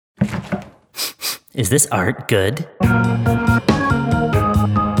Is this art good?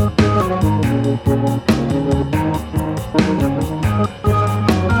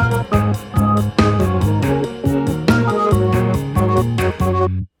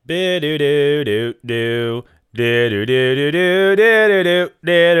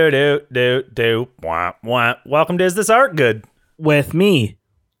 Welcome to Is This Art Good? With me,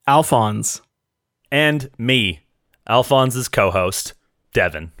 Alphonse. And me, Alphonse's co-host,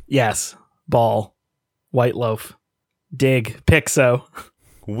 Devin. Yes, Ball, White Loaf, Dig, Pixo.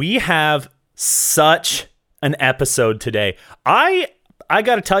 We have such an episode today. I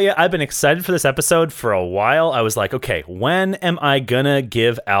gotta tell you, I've been excited for this episode for a while. I was like, okay, when am I gonna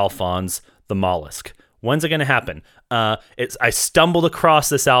give Alphonse the mollusk? When's it gonna happen? I stumbled across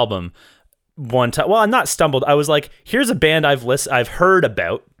this album one time. Well, I'm not stumbled. I was like, here's a band I've heard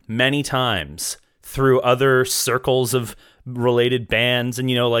about many times through other circles of related bands, and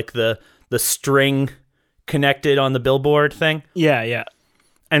like the string connected on the Billboard thing. Yeah.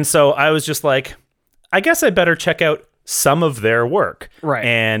 And so I was just like, I guess I better check out some of their work. Right.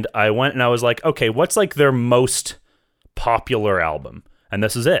 And I went and I was like, okay, what's like their most popular album? And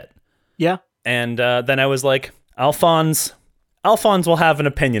this is it. Yeah. And then I was like, Alphonse will have an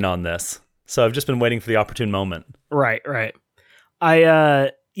opinion on this. So I've just been waiting for the opportune moment. Right.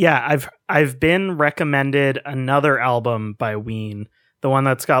 I've been recommended another album by Ween, the one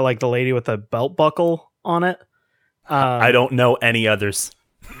that's got like the lady with a belt buckle on it. I don't know any others.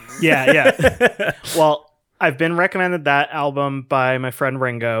 Yeah. Well, I've been recommended that album by my friend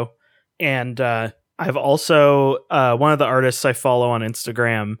Ringo, and I've also one of the artists I follow on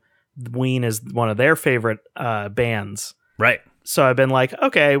Instagram, Ween is one of their favorite bands. Right. So I've been like,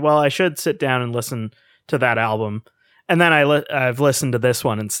 okay, well, I should sit down and listen to that album. And then I've listened to this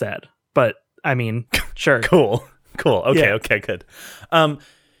one instead. But I mean, sure. Cool. Okay, Yeah. Okay, good.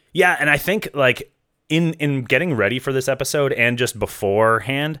 Yeah, and I think like in getting ready for this episode and just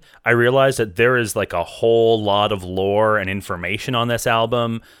beforehand, I realized that there is like a whole lot of lore and information on this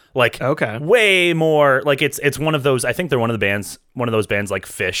album. Like, Okay. way more. Like it's one of those. I think they're one of those bands like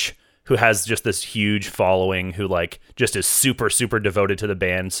Fish, who has just this huge following, who like just is super, super devoted to the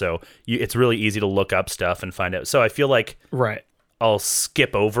band. So it's really easy to look up stuff and find out. So I feel like Right. I'll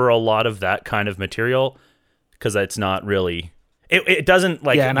skip over a lot of that kind of material because it's not really. It doesn't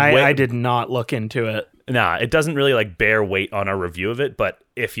like. Yeah, and I did not look into it. Nah, it doesn't really like bear weight on our review of it. But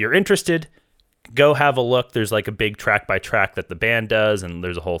if you're interested, go have a look. There's like a big track by track that the band does, and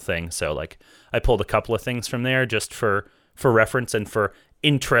there's a whole thing. So like I pulled a couple of things from there just for reference and for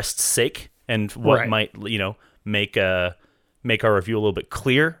interest's sake, and what Right. might make our review a little bit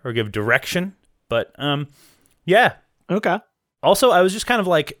clear or give direction. But yeah. Okay. Also, I was just kind of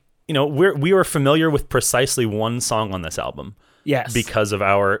like, we were familiar with precisely one song on this album. Yes. Because of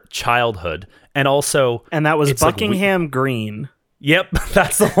our childhood. And also... And that was it's like Buckingham Green. Yep,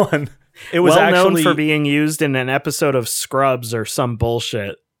 that's the one. It was well actually known for being used in an episode of Scrubs or some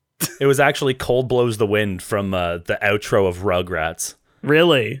bullshit. It was actually Cold Blows the Wind from the outro of Rugrats.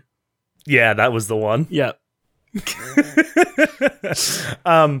 Really? Yeah, that was the one. Yep.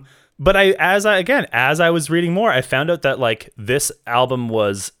 But as I was reading more, I found out that like this album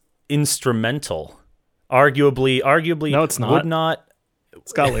was instrumental. Arguably No, it's not. would not.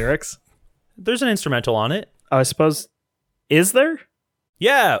 It's got lyrics. There's an instrumental on it. I suppose. Is there?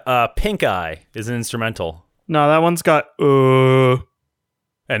 Yeah, Pink Eye is an instrumental. No, that one's got And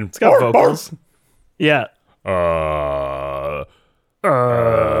it's got vocals. Yeah.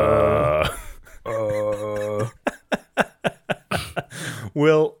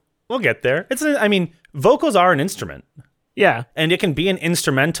 We'll get there. Vocals are an instrument. Yeah. And it can be an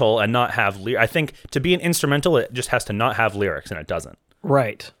instrumental and not have I think to be an instrumental, it just has to not have lyrics, and it doesn't.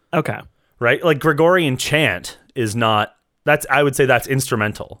 Right. Okay. Right? Like Gregorian chant is not. I would say that's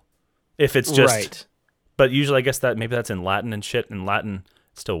instrumental. If it's just. Right. But usually, I guess maybe that's in Latin and shit. In Latin,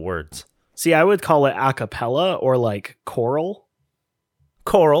 it's still words. See, I would call it a cappella or like choral.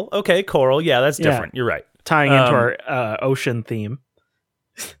 Choral. Okay, choral. Yeah, that's different. You're right. Tying into our ocean theme.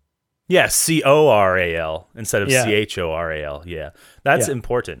 Yeah, CORAL instead of Yeah. CHORAL. Yeah, that's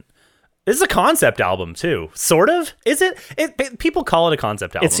important. This is a concept album too, sort of. Is it? People call it a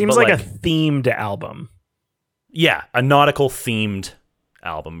concept album. It seems but like a themed album. Yeah, a nautical themed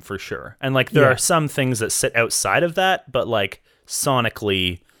album for sure. And like there Yeah. are some things that sit outside of that, but like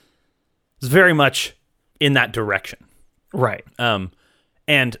sonically, it's very much in that direction. Right.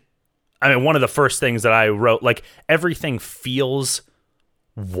 And I mean, one of the first things that I wrote, like everything feels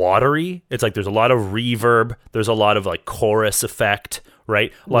watery. It's like there's a lot of reverb, there's a lot of like chorus effect,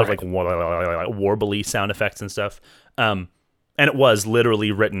 right? A lot of like warbly sound effects and stuff. And And it was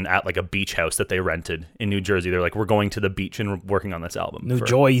literally written at like a beach house that they rented in New Jersey. They're like, we're going to the beach and working on this album. New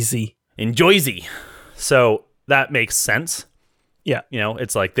Jersey. In Jersey. So that makes sense. Yeah. You know,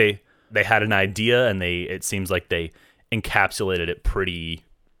 it's like they had an idea and it seems like they encapsulated it pretty.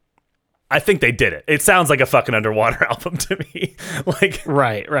 I think they did it. It sounds like a fucking Underwater album to me. Like,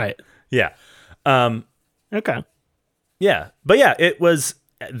 right. yeah. Okay. Yeah. But yeah, it was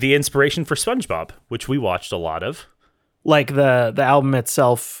the inspiration for SpongeBob, which we watched a lot of. Like the album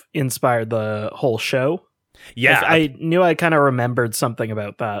itself inspired the whole show. Yeah. I knew I kind of remembered something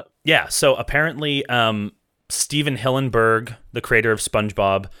about that. Yeah. So apparently, Steven Hillenburg, the creator of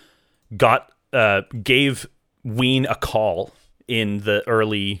SpongeBob, gave Ween a call in the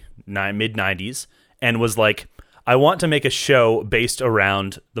early mid 90s and was like, I want to make a show based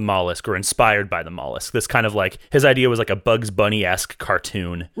around the mollusk or inspired by the mollusk. This kind of like, his idea was like a Bugs Bunny-esque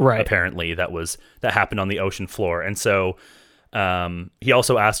cartoon, right? Apparently that happened on the ocean floor. And so he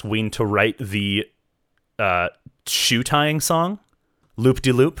also asked Ween to write the shoe tying song, Loop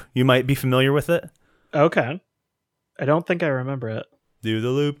De Loop. You might be familiar with it. Okay. I don't think I remember it. Do the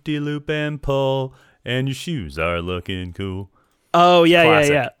loop de loop and pull, and your shoes are looking cool. Oh, yeah,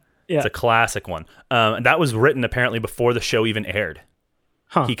 Classic. yeah. It's a classic one. And that was written apparently before the show even aired.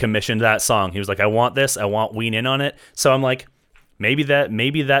 Huh. He commissioned that song. He was like, I want this. I want Ween in on it. So I'm like, maybe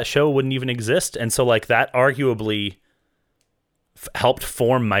that show wouldn't even exist. And so like that arguably helped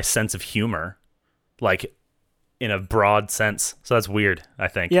form my sense of humor, like in a broad sense. So that's weird, I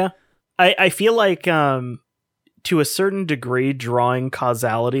think. Yeah. I feel like to a certain degree, drawing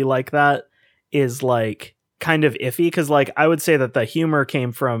causality like that is like kind of iffy, because like I would say that the humor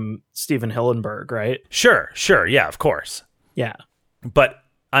came from Steven Hillenburg, right? Sure, yeah, of course. Yeah. But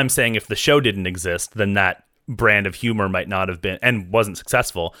I'm saying if the show didn't exist, then that brand of humor might not have been, and wasn't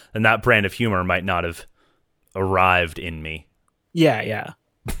successful, then that brand of humor might not have arrived in me. Yeah.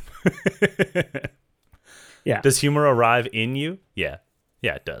 Yeah. Does humor arrive in you? Yeah,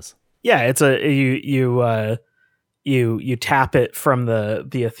 it does. Yeah, it's you tap it from the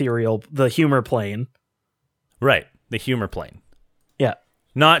ethereal, the humor plane. Right, the humor plane. Yeah.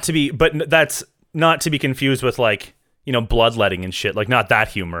 That's not to be confused with like, you know, bloodletting and shit. Like not that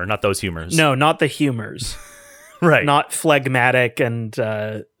humor, not those humors. No, not the humors. Right. Not phlegmatic and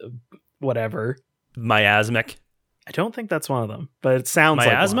whatever. Miasmic. I don't think that's one of them, but it sounds like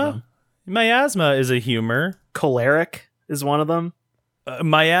one of them. Miasma is a humor. Choleric is one of them.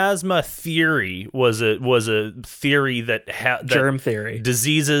 Miasma theory was a theory that germ theory.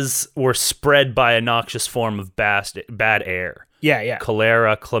 Diseases were spread by a noxious form of bad air. Yeah.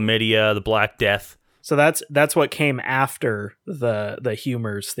 Cholera, chlamydia, the Black Death. So that's what came after the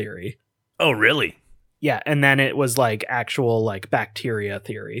humors theory. Oh, really? Yeah, and then it was like actual like bacteria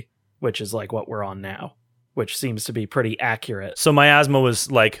theory, which is like what we're on now, which seems to be pretty accurate. So miasma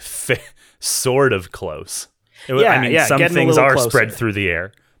was like sort of close. Some things are closer. spread through the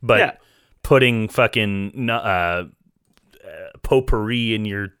air, but putting fucking potpourri in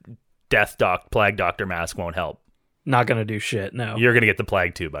your plague doctor mask won't help. Not gonna do shit. No, you're gonna get the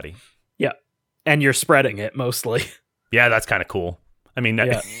plague too, buddy. Yeah, and you're spreading it mostly. Yeah, that's kind of cool. I mean,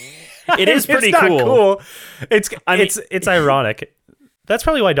 it is pretty it's cool. Not cool. It's ironic. That's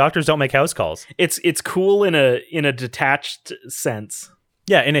probably why doctors don't make house calls. It's cool in a detached sense.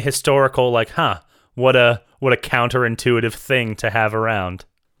 Yeah, in a historical, like, what a counterintuitive thing to have around.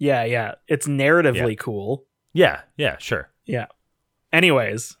 Yeah. It's narratively cool. Yeah, sure. Yeah.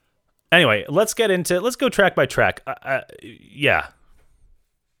 Anyway, let's go track by track. Yeah.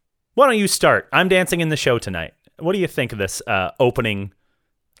 Why don't you start? I'm dancing in the show tonight. What do you think of this opening?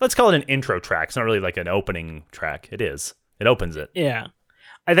 Let's call it an intro track. It's not really like an opening track. It is. It opens it. Yeah.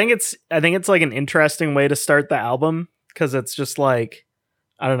 I think it's like an interesting way to start the album, because it's just like,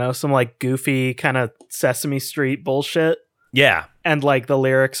 I don't know, some like goofy kind of Sesame Street bullshit. Yeah. And like the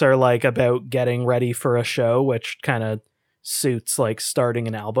lyrics are like about getting ready for a show, which kind of suits like starting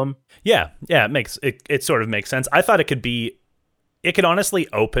an album. Yeah. It sort of makes sense. I thought it could honestly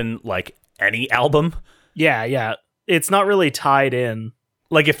open like any album. Yeah. It's not really tied in.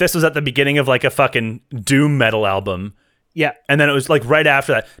 Like if this was at the beginning of like a fucking doom metal album. Yeah. And then it was like right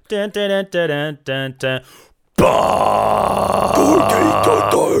after that. Dun, dun, dun, dun, dun, dun, dun.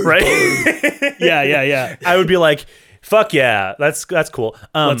 Right? Yeah. I would be like, fuck yeah, that's cool.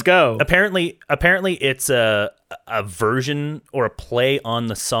 Let's go. Apparently it's a version or a play on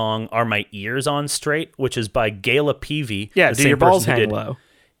the song "Are My Ears On Straight," which is by Gayla Peavy. Yeah, do your balls hang low.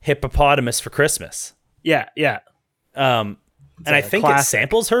 Hippopotamus for Christmas. Yeah. And I think it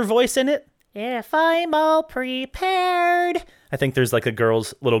samples her voice in it. If I'm all prepared. I think there's like a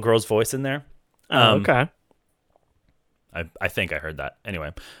little girl's voice in there. Okay. I think I heard that.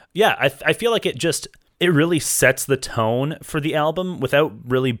 Anyway, yeah, I feel like it really sets the tone for the album without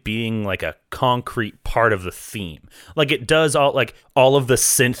really being like a concrete part of the theme. Like it does all of the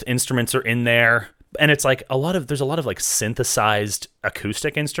synth instruments are in there, and it's like there's a lot of like synthesized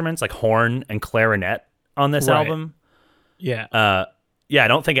acoustic instruments like horn and clarinet on this album. Yeah. Yeah, I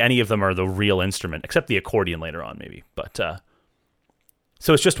don't think any of them are the real instrument except the accordion later on maybe. But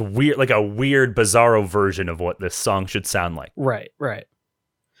so it's just weird, like a weird bizarro version of what this song should sound like. Right.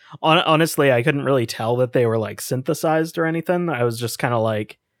 Honestly, I couldn't really tell that they were like synthesized or anything. I was just kind of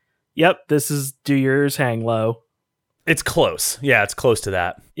like, yep, this is Do Yours Hang Low. It's close. Yeah, it's close to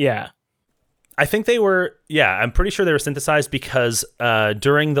that. Yeah. I think they were, I'm pretty sure they were synthesized because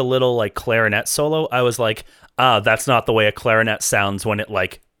during the little like clarinet solo, I was like, that's not the way a clarinet sounds when it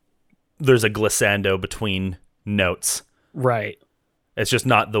like, there's a glissando between notes. Right. It's just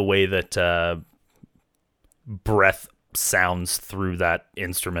not the way that breath sounds through that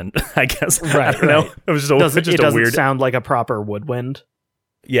instrument, I guess. Right. I don't know. It was just it doesn't weird sound like a proper woodwind.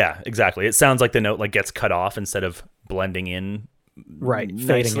 Yeah, exactly. It sounds like the note like gets cut off instead of blending in. Right,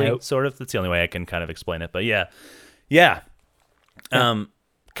 Nicely, fading out. Sort of. That's the only way I can kind of explain it. But yeah.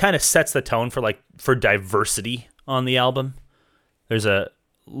 Kind of sets the tone for diversity on the album. There's a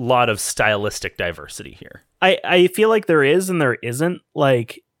lot of stylistic diversity here. I feel like there is and there isn't.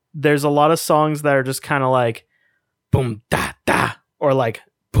 Like, there's a lot of songs that are just kind of like boom da da, or like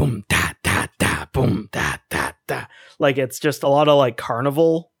boom da da da, boom da da da. Like, it's just a lot of like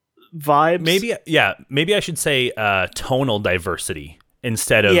carnival vibes. Maybe I should say tonal diversity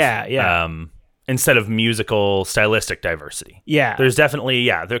instead of instead of musical stylistic diversity. Yeah, there's definitely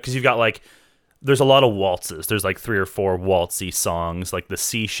because you've got like there's a lot of waltzes. There's like 3 or 4 waltzy songs, like the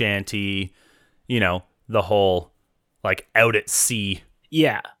sea shanty, the whole like out at sea.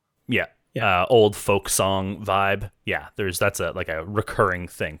 Yeah. Old folk song vibe. Yeah, that's a recurring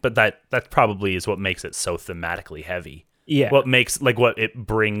thing. But that probably is what makes it so thematically heavy. Yeah. What it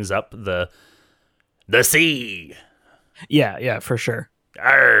brings up the sea. Yeah, for sure.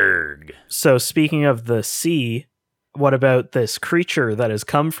 Arg. So speaking of the sea, what about this creature that has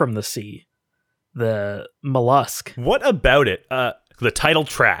come from the sea? The mollusk. What about it? The title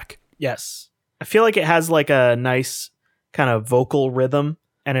track. Yes. I feel like it has like a nice kind of vocal rhythm,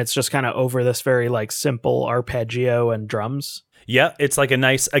 and it's just kind of over this very like simple arpeggio and drums. Yeah, it's like a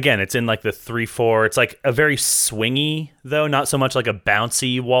nice, again, it's in like the 3/4. It's like a very swingy, though, not so much like a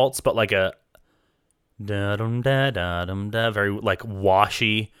bouncy waltz, but like a da-dum-da-da-dum-da, very like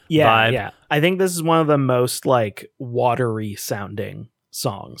washy vibe. Yeah. I think this is one of the most like watery sounding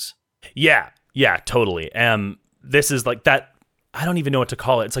songs. Yeah, totally. This is like that, I don't even know what to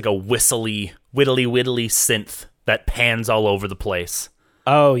call it. It's like a whittly synth that pans all over the place.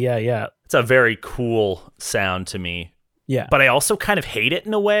 Oh, yeah. It's a very cool sound to me. Yeah. But I also kind of hate it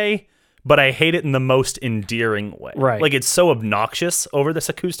in a way, but I hate it in the most endearing way. Right. Like, it's so obnoxious over this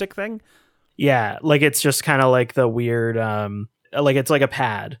acoustic thing. Yeah, like it's just kind of like the weird, like it's like a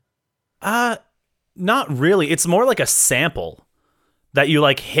pad. Not really. It's more like a sample that you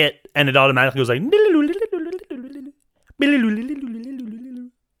like hit and it automatically goes like...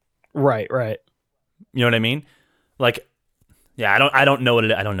 Right. You know what I mean? Like, yeah, I don't know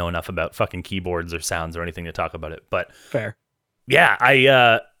I don't know enough about fucking keyboards or sounds or anything to talk about it, but fair.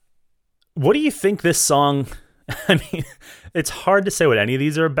 Yeah, what do you think this song? I mean, it's hard to say what any of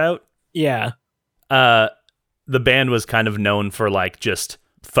these are about. Yeah. The band was kind of known for like just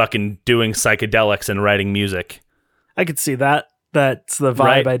fucking doing psychedelics and writing music. I could see that. That's the vibe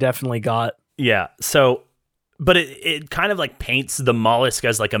right? I definitely got. Yeah. So, but it kind of like paints the mollusk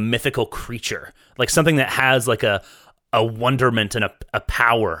as like a mythical creature, like something that has like a wonderment and a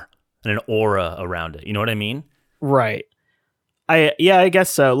power and an aura around it. You know what I mean? Right. I guess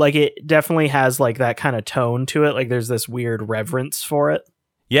so. Like, it definitely has like that kind of tone to it. Like, there's this weird reverence for it.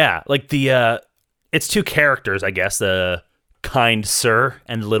 Yeah, like it's 2 characters, I guess, the kind sir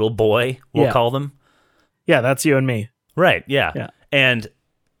and little boy, we'll call them. Yeah, that's you and me. Right, yeah. And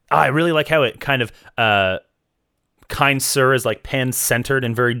I really like how it kind of, kind sir is like pan-centered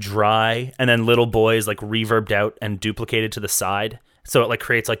and very dry, and then little boy is like reverbed out and duplicated to the side. So it like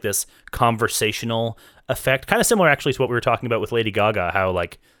creates like this conversational effect, kind of similar actually to what we were talking about with Lady Gaga, how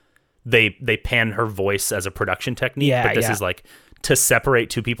like they pan her voice as a production technique, but this is like to separate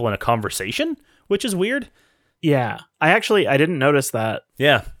 2 people in a conversation, which is weird. Yeah. I didn't notice that.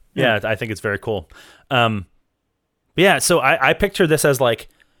 Yeah, I think it's very cool. So I picture this as like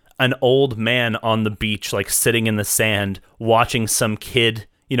an old man on the beach, like sitting in the sand, watching some kid,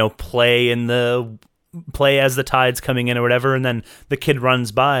 play as the tide's coming in or whatever, and then the kid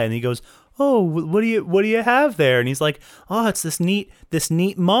runs by and he goes, "Oh, what do you have there?" And he's like, "Oh, it's this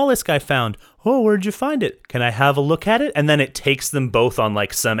neat mollusk I found. Oh, where'd you find it? Can I have a look at it?" And then it takes them both on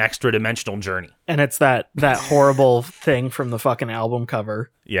like some extra dimensional journey. And it's that horrible thing from the fucking album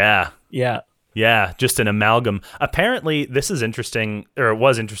cover. Yeah. Yeah. Yeah, just an amalgam. Apparently, this is interesting, or it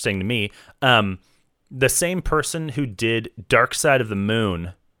was interesting to me. The same person who did Dark Side of the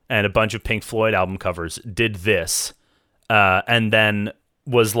Moon and a bunch of Pink Floyd album covers did this, and then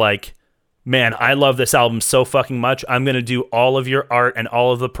was like, "Man, I love this album so fucking much. I'm going to do all of your art and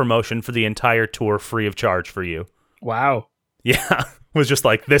all of the promotion for the entire tour free of charge for you." Wow. Yeah, was just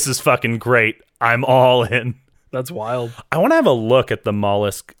like, "This is fucking great. I'm all in." That's wild. I want to have a look at the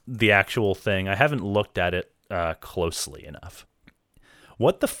mollusk, the actual thing. I haven't looked at it closely enough.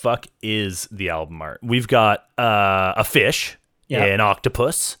 What the fuck is the album art? We've got a fish, an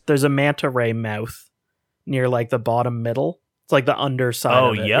octopus. There's a manta ray mouth near like the bottom middle. It's like the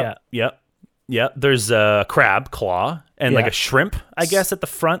underside of it. Yep. There's a crab claw and like a shrimp, I guess, at the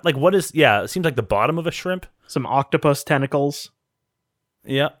front. Like what is, it seems like the bottom of a shrimp. Some octopus tentacles.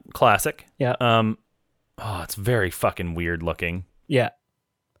 Yeah, classic. Yeah. Oh, it's very fucking weird looking. Yeah.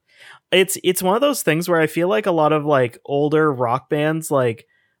 It's one of those things where I feel like a lot of like older rock bands, like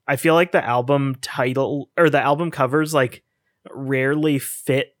I feel like the album title or the album covers like rarely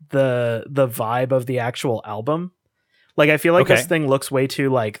fit the vibe of the actual album. Like I feel like this thing looks way too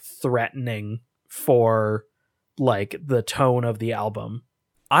like threatening for like the tone of the album.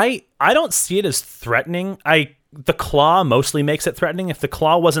 I don't see it as threatening. The claw mostly makes it threatening. If the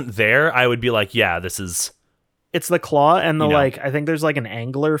claw wasn't there, I would be like, yeah, this is... It's the claw and the like, I think there's like an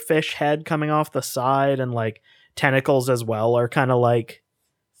angler fish head coming off the side and like tentacles as well are kind of like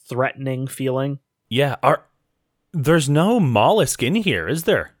threatening feeling. Yeah. There's no mollusk in here, is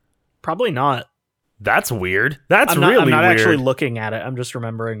there? Probably not. That's weird. I'm not weird. Actually looking at it. I'm just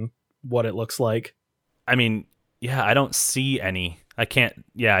remembering what it looks like. I mean, yeah, I don't see any. I can't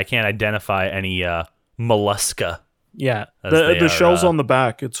identify any mollusca. Yeah. The shell's on the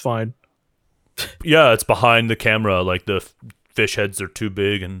back. It's fine. Yeah, it's behind the camera. Like the fish heads are too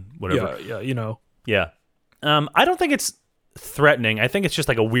big and whatever. Yeah, you know. Yeah. I don't think it's threatening. I think it's just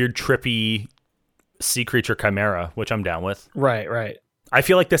like a weird, trippy sea creature chimera, which I'm down with. Right. I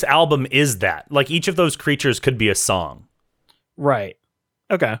feel like this album is that. Like each of those creatures could be a song. Right.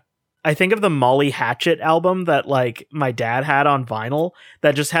 Okay. I think of the Molly Hatchet album that like my dad had on vinyl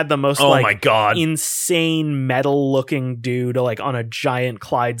that just had the most my God, insane metal looking dude like on a giant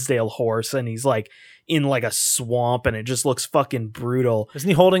Clydesdale horse and he's like in like a swamp and it just looks fucking brutal. Isn't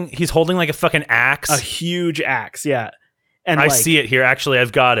he's holding like a fucking axe? A huge axe, yeah. And I see it here. Actually,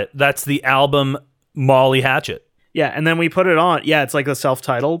 I've got it. That's the album Molly Hatchet. Yeah, and then we put it on. Yeah, it's like the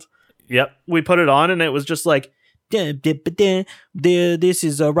self-titled. Yep. We put it on and it was just like this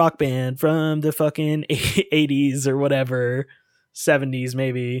is a rock band from the fucking 80s or whatever, 70s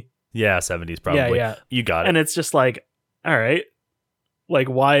maybe. Yeah, 70s probably. Yeah. You got it. And it's just like, all right, like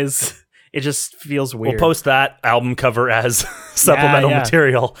why is it just feels weird. We'll post that album cover as supplemental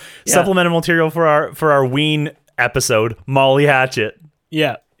material. Yeah. Supplemental material for our Ween episode, Molly Hatchet.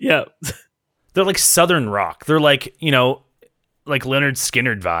 Yeah. They're like southern rock. They're like, like Leonard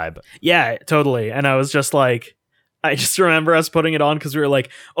Skinner vibe. Yeah, totally. And I was just like, I just remember us putting it on because we were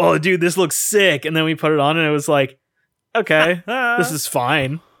like, oh, dude, this looks sick. And then we put it on and it was like, okay, this is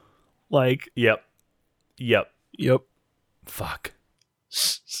fine. Like, Yep. Fuck.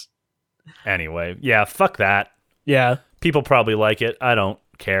 Anyway, yeah, fuck that. Yeah. People probably like it. I don't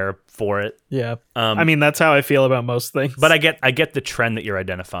care for it. Yeah. I mean, that's how I feel about most things. But I get the trend that you're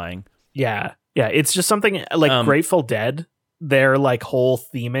identifying. Yeah. It's just something like Grateful Dead. Their like whole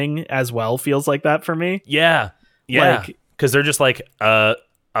theming as well feels like that for me. Yeah. Because they're just like a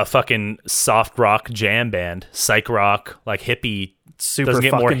fucking soft rock jam band, psych rock, like hippie. Super doesn't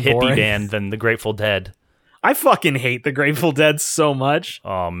get more hippie boring band than the Grateful Dead. I fucking hate the Grateful Dead so much.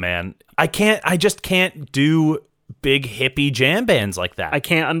 Oh man, I just can't do big hippie jam bands like that. I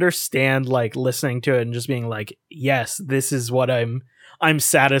can't understand like listening to it and just being like, yes, this is what I'm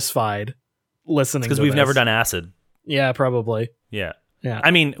satisfied listening. Because we've never done acid. Yeah, probably. Yeah. Yeah.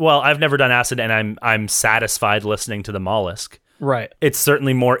 I mean, well, I've never done acid, and I'm satisfied listening to the Mollusk. Right. It's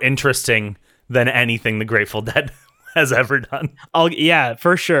certainly more interesting than anything the Grateful Dead has ever done. Yeah,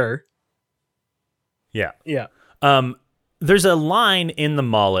 for sure. Yeah. Yeah. There's a line in the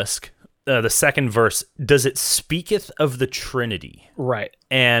Mollusk, the second verse. Does it speaketh of the Trinity? Right.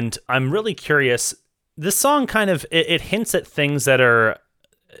 And I'm really curious. This song kind of it hints at things that are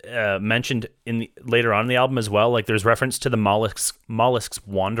mentioned later on in the album as well. Like there's reference to the mollusk's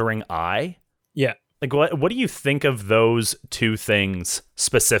wandering eye. Yeah. Like, what do you think of those two things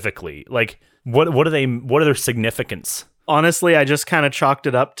specifically? Like, what are their significance? Honestly, I just kind of chalked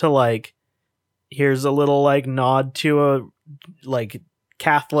it up to like, here's a little like nod to a like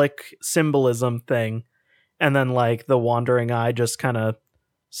Catholic symbolism thing, and then like the wandering eye just kind of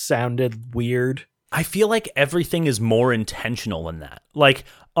sounded weird. I feel like everything is more intentional than that. Like,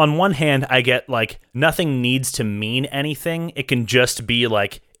 on one hand, I get like nothing needs to mean anything. It can just be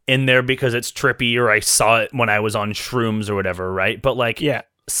like in there because it's trippy, or I saw it when I was on shrooms or whatever, right? But like, Yeah.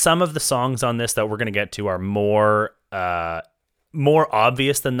 some of the songs on this that we're gonna get to are more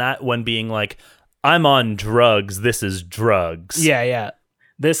obvious than that, when being like, I'm on drugs, this is drugs. Yeah.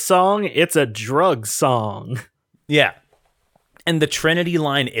 This song, it's a drug song. Yeah. And the Trinity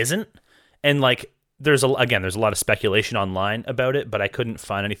line isn't. And like, there's a lot of speculation online about it, but I couldn't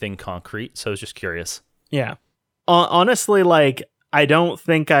find anything concrete, so I was just curious. Yeah. Honestly, like, I don't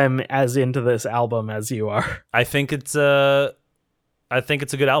think I'm as into this album as you are. I think it's a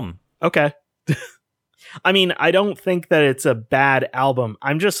good album. Okay. I mean, I don't think that it's a bad album.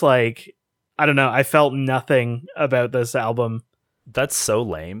 I'm just like, I don't know. I felt nothing about this album. That's so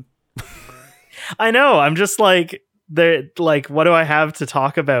lame. I know. I'm just like, what do I have to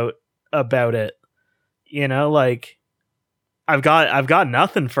talk about it? You know, like, I've got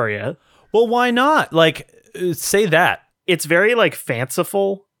nothing for you. Well, why not? Like, say that. It's very like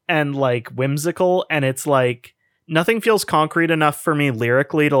fanciful and like whimsical, and it's like nothing feels concrete enough for me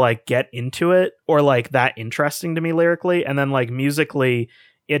lyrically to like get into it, or like that interesting to me lyrically. And then like musically,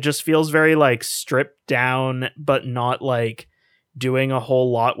 it just feels very like stripped down, but not like doing a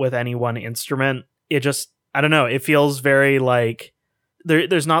whole lot with any one instrument. It just, I don't know. It feels very like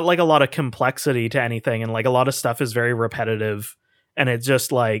there's not like a lot of complexity to anything, and like a lot of stuff is very repetitive. And it's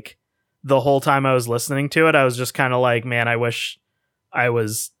just like, the whole time I was listening to it, I was just kind of like, man, I wish I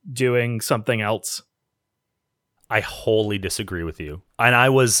was doing something else. I wholly disagree with you.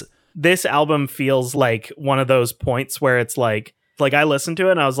 And this album feels like one of those points where it's like I listened to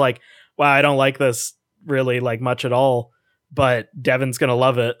it and I was like, wow, I don't like this really like much at all, but Devin's gonna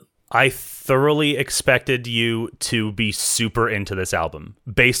love it. I thoroughly expected you to be super into this album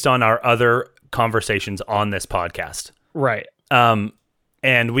based on our other conversations on this podcast. Right.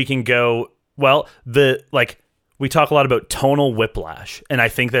 And we can go, well, we talk a lot about tonal whiplash, and I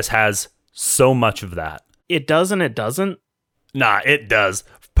think this has so much of that. It does and it doesn't. Nah, it does.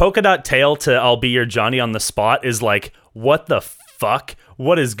 Polka Dot Tail to I'll Be Your Johnny on the Spot is like, what the fuck?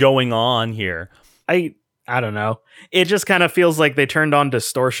 What is going on here? I don't know. It just kind of feels like they turned on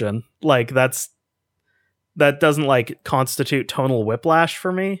distortion. Like that doesn't like constitute tonal whiplash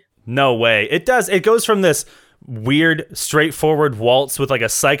for me. No way. It does. It goes from this weird, straightforward waltz with like a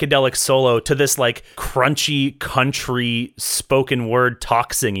psychedelic solo to this like crunchy country spoken word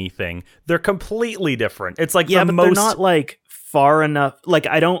talk singy thing. They're completely different. It's like, yeah, but they're not like far enough. Like,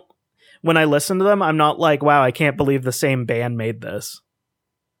 when I listen to them, I'm not like, wow, I can't believe the same band made this.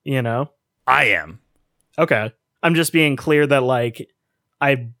 You know? I am. Okay. I'm just being clear that like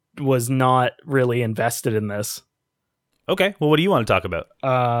I was not really invested in this. Okay. Well, what do you want to talk about?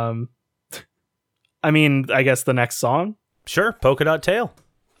 I mean, I guess the next song? Sure, Polka Dot Tail.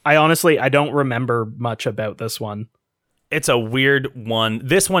 I don't remember much about this one. It's a weird one.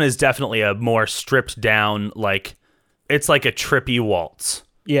 This one is definitely a more stripped down, like, it's like a trippy waltz.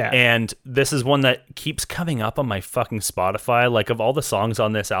 Yeah. And this is one that keeps coming up on my fucking Spotify. Like, of all the songs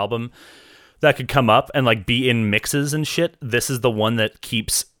on this album that could come up and like be in mixes and shit, this is the one that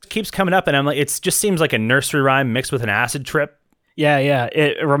keeps coming up, and I'm like, it just seems like a nursery rhyme mixed with an acid trip. Yeah.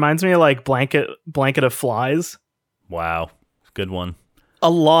 It reminds me of like Blanket of Flies. Wow. Good one. A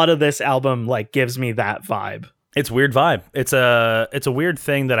lot of this album like gives me that vibe. It's weird vibe. It's a weird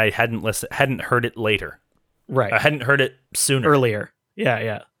thing that I hadn't heard it later. Right. I hadn't heard it sooner. Earlier.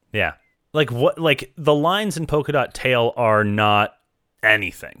 Yeah. Like the lines in Polka Dot Tail are not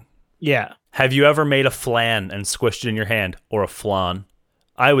anything. Yeah. Have you ever made a flan and squished it in your hand, or a flan?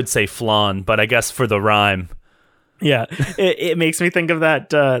 I would say flan, but I guess for the rhyme. Yeah, it makes me think of that.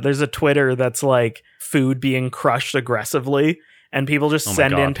 There's a Twitter that's like food being crushed aggressively, and people just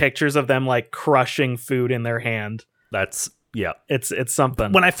send in pictures of them like crushing food in their hand. Yeah. It's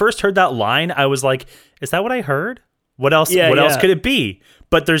something. When I first heard that line, I was like, is that what I heard? What else? Yeah, what else could it be?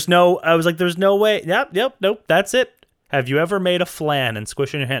 But there's no way. Yep, nope, that's it. Have you ever made a flan and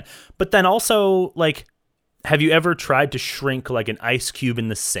squish it in your hand? But then also, like, have you ever tried to shrink like an ice cube in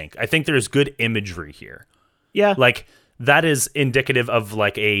the sink? I think there's good imagery here. Yeah. Like, that is indicative of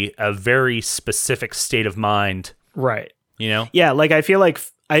like a very specific state of mind. Right. You know? Yeah, like I feel like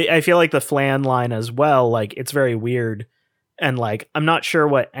the flan line as well, like it's very weird, and like I'm not sure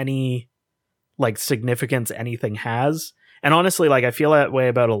what any like significance anything has. And honestly, like I feel that way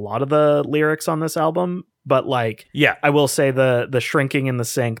about a lot of the lyrics on this album, but like Yeah. I will say the shrinking in the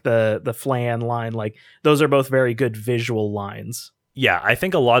sink, the flan line, like those are both very good visual lines. Yeah, I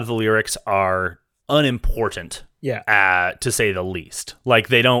think a lot of the lyrics are unimportant. Yeah. To say the least. Like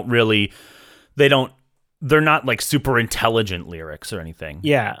they're not like super intelligent lyrics or anything.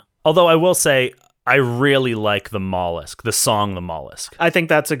 Yeah. Although I will say I really like the song The Mollusk. I think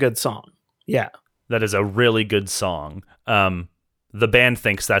that's a good song. Yeah. That is a really good song. The band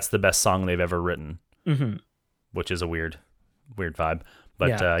thinks that's the best song they've ever written, which is a weird vibe.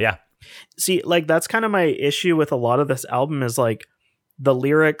 But yeah. See, like that's kind of my issue with a lot of this album is like the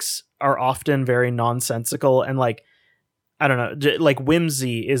lyrics are often very nonsensical and like, I don't know, like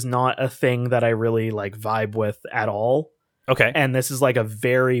whimsy is not a thing that I really like vibe with at all. Okay. And this is like a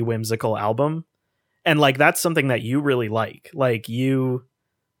very whimsical album. And like that's something that you really like. Like you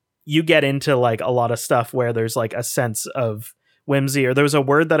get into like a lot of stuff where there's like a sense of whimsy, or there was a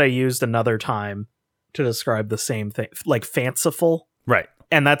word that I used another time to describe the same thing, like fanciful. Right.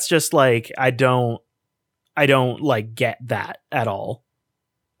 And that's just like I don't like get that at all.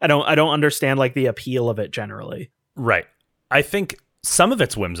 I don't understand like the appeal of it generally. Right. I think some of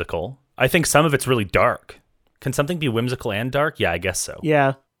it's whimsical. I think some of it's really dark. Can something be whimsical and dark? Yeah, I guess so.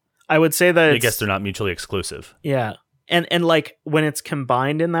 Yeah. I would say that I guess they're not mutually exclusive. Yeah. And like when it's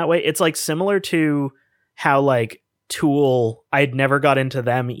combined in that way, it's like similar to how like Tool, I'd never got into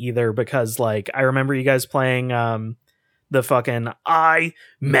them either because like I remember you guys playing the fucking I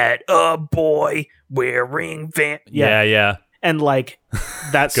met a boy wearing Yeah. And like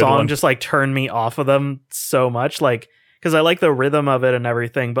that Good song one. just like turned me off of them so much, like because I like the rhythm of it and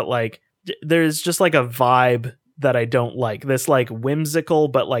everything, but like there's just like a vibe that I don't like, this like whimsical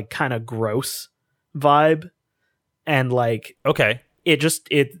but like kind of gross vibe, and like Okay.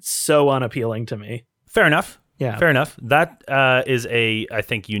 it's so unappealing to me. Fair enough. Yeah. Fair enough. That is a, I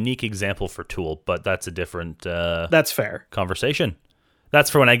think, unique example for Tool, but that's a different That's fair. conversation. That's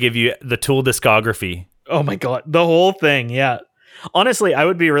for when I give you the Tool discography. Oh my god, the whole thing. Yeah. Honestly, I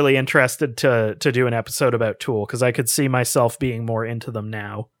would be really interested to do an episode about Tool because I could see myself being more into them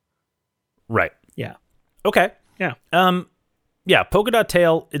now. Right. Yeah. Okay. Yeah. Yeah, Polka Dot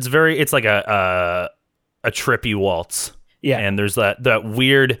Tail, it's like a trippy waltz. Yeah. And there's that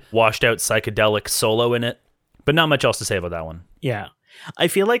weird washed out psychedelic solo in it, but not much else to say about that one. Yeah. I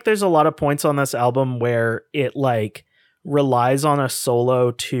feel like there's a lot of points on this album where it like relies on a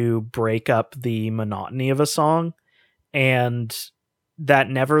solo to break up the monotony of a song, and that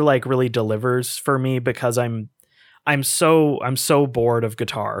never like really delivers for me because I'm so bored of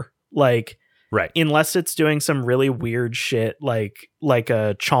guitar. Like Right. unless it's doing some really weird shit like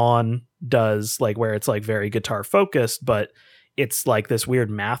a Chon does, like where it's like very guitar focused, but it's like this weird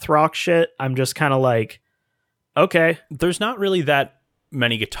math rock shit, I'm just kind of like, okay. There's not really that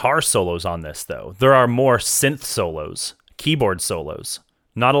many guitar solos on this, though. There are more synth solos, keyboard solos.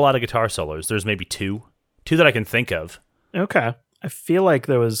 Not a lot of guitar solos. There's maybe two that I can think of. Okay. I feel like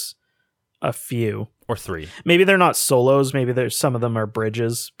there was a few. Or three. Maybe they're not solos. Maybe there's some of them are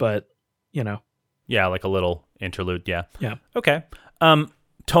bridges, but you know. Yeah, like a little interlude. Yeah. Yeah. Okay.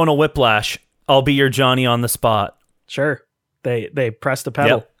 Tonal Whiplash. I'll be your Johnny on the spot. Sure. They pressed the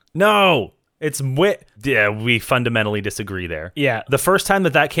pedal. Yep. No. It's yeah, we fundamentally disagree there. Yeah. The first time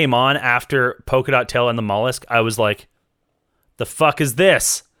that came on after Polka Dot Tail and the Mollusk, I was like, the fuck is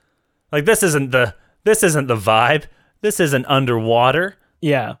this? Like this isn't the vibe. This isn't Underwater.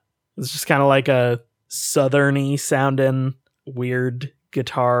 Yeah. It's just kind of like a southerny sounding weird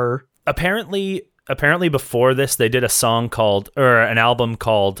guitar. Apparently before this they did an album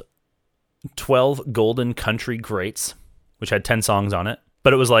called 12 Golden Country Greats, which had 10 songs on it.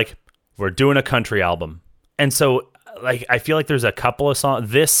 But it was like, we're doing a country album. And so like I feel like there's a couple of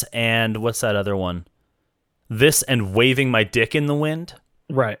songs, this and what's that other one? This and Waving My Dick in the Wind.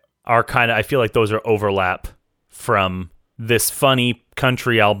 Right. Are kind of, I feel like those are overlap from this funny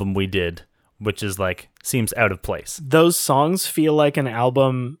country album we did, which is like seems out of place. Those songs feel like an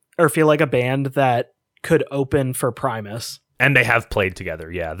album or feel like a band that could open for Primus. And they have played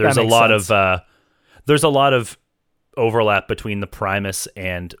together. Yeah. There's a lot of overlap between the Primus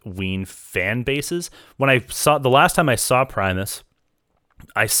and Ween fan bases. The last time I saw Primus,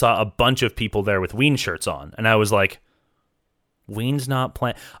 I saw a bunch of people there with Ween shirts on, and I was like, Ween's not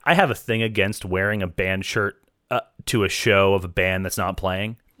playing. I have a thing against wearing a band shirt to a show of a band that's not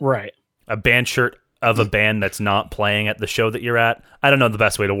playing. Right. A band shirt of a band that's not playing at the show that you're at. I don't know the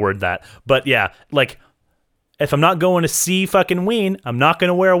best way to word that, but yeah, like if I'm not going to see fucking Ween, I'm not going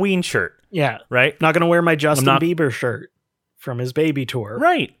to wear a Ween shirt. Yeah. Right? Not going to wear my Justin Bieber shirt from his Baby tour.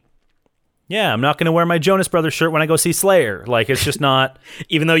 Right. Yeah, I'm not going to wear my Jonas Brothers shirt when I go see Slayer. Like, it's just not.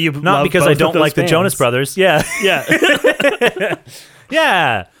 Even though you Not because I don't like the Jonas Brothers. Yeah. Yeah.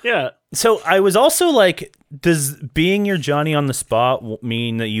 Yeah. Yeah. So I was also like, does being your Johnny on the spot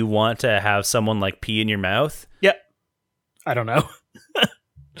mean that you want to have someone like pee in your mouth? Yeah. I don't know.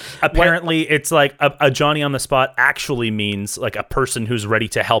 Apparently, it's like a Johnny on the spot actually means like a person who's ready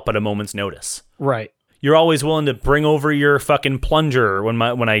to help at a moment's notice. Right. You're always willing to bring over your fucking plunger when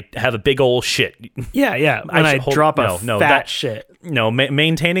I have a big old shit. Yeah, yeah. When I drop a fat shit. No,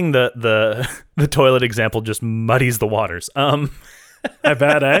 maintaining the toilet example just muddies the waters. I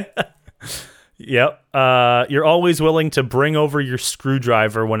bet, eh? Yep. You're always willing to bring over your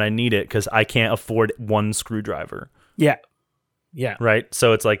screwdriver when I need it because I can't afford one screwdriver. Yeah. Yeah. Right.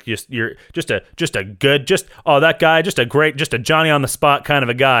 So it's like you're just a Johnny on the spot kind of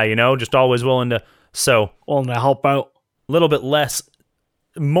a guy, you know, just always willing to. So willing to help out. A little bit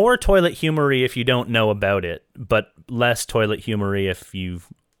more toilet humory if you don't know about it, but less toilet humory if you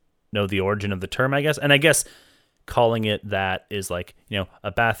know the origin of the term, I guess. And I guess calling it that is like, you know,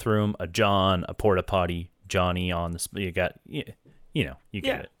 a bathroom, a John, a porta potty, Johnny on the. You got, you know, you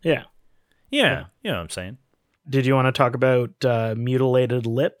get it. Yeah. Yeah. You know what I'm saying. Did you want to talk about Mutilated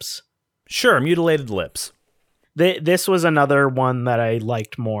Lips? Sure, Mutilated Lips. This was another one that I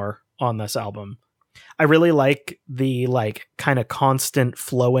liked more on this album. I really like the like kind of constant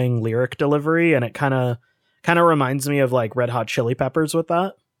flowing lyric delivery, and it kind of reminds me of like Red Hot Chili Peppers with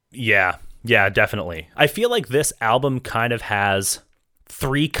that. Yeah, definitely. I feel like this album kind of has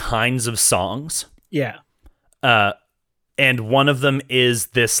 3 kinds of songs. Yeah. And one of them is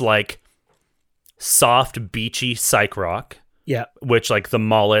this like soft, beachy psych rock. Yeah. Which like the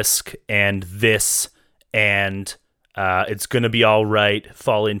Mollusk and this and It's Gonna Be All Right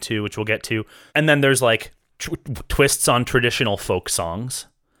fall into, which we'll get to. And then there's like twists on traditional folk songs.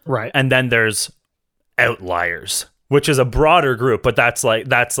 Right. And then there's Outliers, which is a broader group, but that's like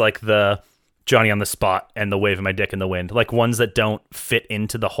the Johnny on the Spot and the Waving My Dick in the Wind, like ones that don't fit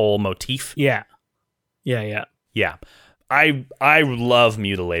into the whole motif. Yeah. Yeah. I love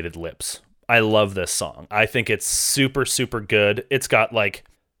Mutilated Lips. I love this song. I think it's super, super good. It's got like,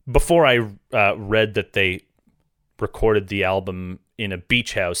 before I read that they recorded the album in a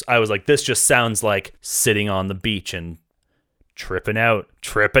beach house, I was like, this just sounds like sitting on the beach and tripping out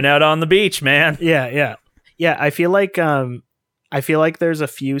on the beach, man. Yeah. I feel like there's a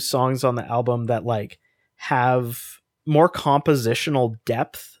few songs on the album that like have more compositional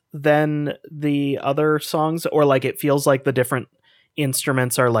depth than the other songs, or like it feels like the different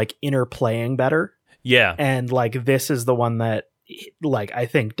instruments are like interplaying better. Yeah. And like this is the one that like I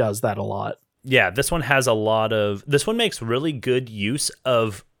think does that a lot. Yeah, this one makes really good use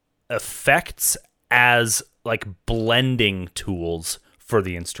of effects as like blending tools for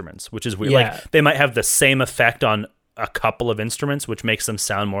the instruments, which is weird. Yeah. Like they might have the same effect on a couple of instruments, which makes them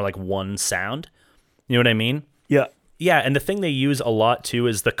sound more like one sound. You know what I mean? Yeah. Yeah, and the thing they use a lot too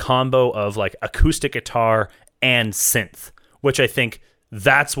is the combo of like acoustic guitar and synth, which I think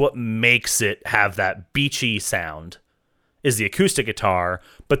that's what makes it have that beachy sound is the acoustic guitar,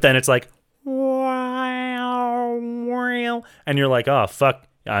 but then it's like and you're like, oh fuck,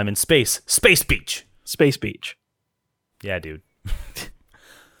 I'm in space beach. Yeah, dude.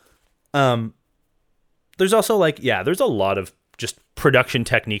 There's also like, there's a lot of just production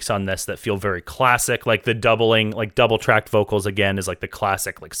techniques on this that feel very classic, like the double tracked vocals again is like the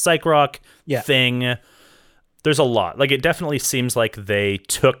classic like psych rock thing. There's a lot. Like it definitely seems like they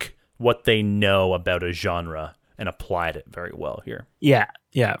took what they know about a genre and applied it very well here. Yeah,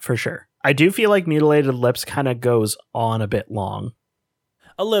 for sure. I do feel like Mutilated Lips kind of goes on a bit long.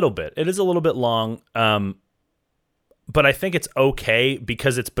 A little bit. It is a little bit long. But I think it's okay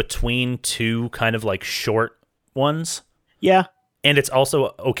because it's between 2 kind of like short ones. Yeah. And it's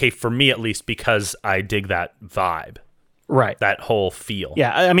also okay for me at least because I dig that vibe. Right. That whole feel.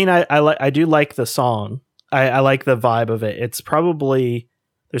 Yeah, I mean I do like the song. I like the vibe of it. It's probably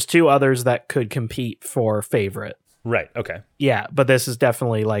there's 2 others that could compete for favorite. Right. Okay. Yeah, but this is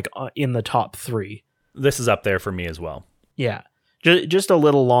definitely like in the top 3. This is up there for me as well. Yeah. Just a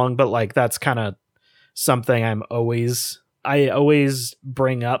little long, but like that's kind of something I always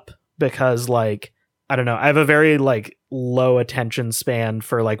bring up because like I don't know, I have a very like low attention span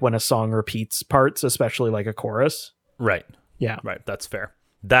for like when a song repeats parts, especially like a chorus. Right. Yeah. Right. That's fair.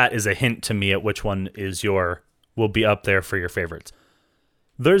 That is a hint to me at which one will be up there for your favorites.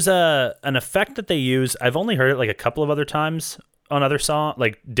 There's an effect that they use. I've only heard it like a couple of other times on other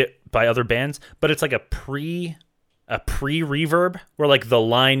by other bands, but it's like a pre-reverb where like the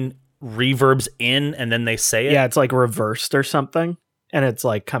line reverbs in and then they say it. Yeah, it's like reversed or something. and it's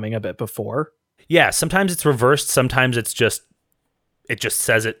like coming a bit before. Yeah, sometimes it's reversed. Sometimes it just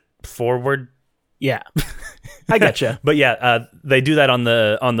says it forward. Yeah, I getcha. But yeah, they do that on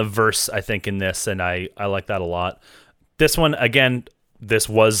the verse, I think, in this, and I like that a lot. This one, again, this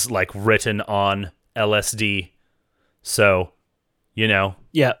was like written on LSD, so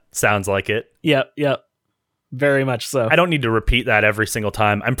sounds like it. Yep. Very much so. I don't need to repeat that every single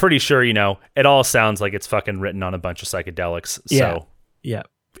time. I'm pretty sure, it all sounds like it's fucking written on a bunch of psychedelics. So yeah,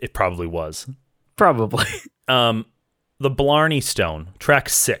 it probably was. Probably. The Blarney Stone, track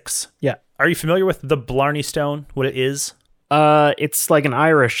 6. Yeah. Are you familiar with the Blarney Stone? What it is? It's like an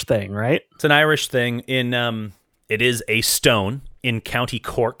Irish thing, right? It's an Irish thing. It is a stone in County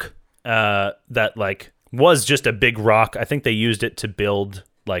Cork that like was just a big rock. I think they used it to build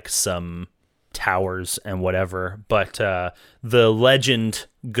like some towers and whatever. But the legend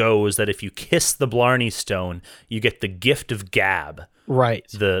goes that if you kiss the Blarney Stone, you get the gift of gab. Right.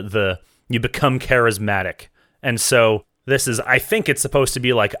 You become charismatic. And so this is, I think it's supposed to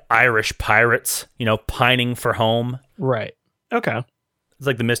be like Irish pirates, pining for home. Right. Okay. It's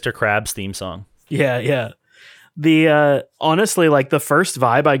like the Mr. Krabs theme song. Yeah. The honestly, like the first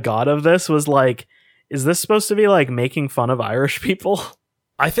vibe I got of this was like, is this supposed to be like making fun of Irish people?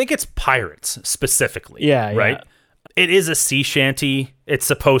 I think it's pirates specifically. Yeah. Right. Yeah. It is a sea shanty. It's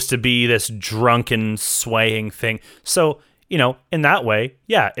supposed to be this drunken, swaying thing. So, in that way,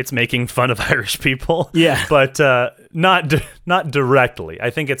 yeah, it's making fun of Irish people. Yeah. But not directly. I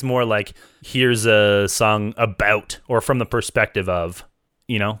think it's more like, here's a song about or from the perspective of,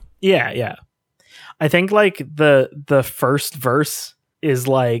 Yeah. I think like the first verse is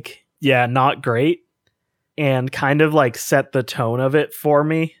like, yeah, not great, and kind of like set the tone of it for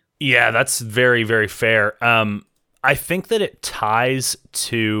me. Yeah, that's very, very fair. I think that it ties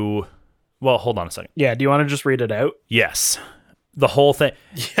to... Well, hold on a second. Yeah, do you want to just read it out? Yes. The whole thing.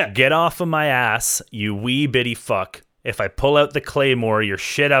 Yeah. Get off of my ass, you wee bitty fuck. If I pull out the claymore, you're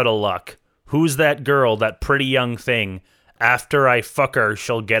shit out of luck. Who's that girl, that pretty young thing? After I fuck her,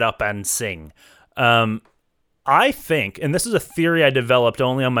 she'll get up and sing. I think, and this is a theory I developed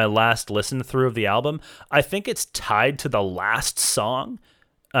only on my last listen through of the album, I think it's tied to the last song,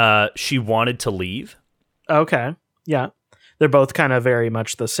 She Wanted to Leave. Okay, yeah. They're both kind of very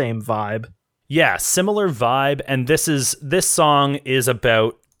much the same vibe. Yeah, similar vibe, and this song is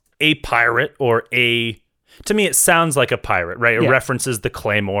about a pirate or to me it sounds like a pirate, right? It references the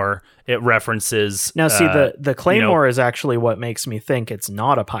claymore. It references... Now see, the claymore is actually what makes me think it's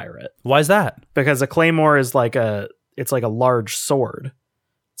not a pirate. Why is that? Because a claymore is like it's like a large sword.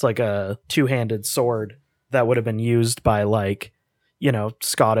 It's like a two-handed sword that would have been used by like,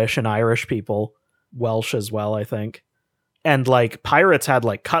 Scottish and Irish people, Welsh as well, I think. And like pirates had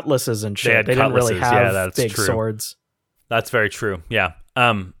like cutlasses and shit. They didn't really have big swords. That's very true. Yeah.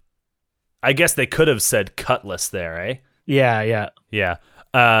 I guess they could have said cutlass there, eh? Yeah.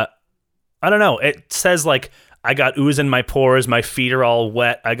 I don't know. It says like, I got ooze in my pores, my feet are all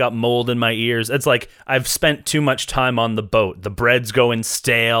wet, I got mold in my ears. It's like, I've spent too much time on the boat. The bread's going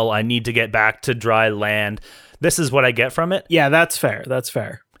stale. I need to get back to dry land. This is what I get from it. Yeah, that's fair.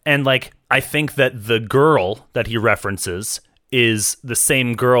 And like, I think that the girl that he references is the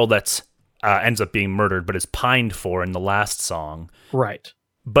same girl that ends up being murdered, but is pined for in the last song. Right.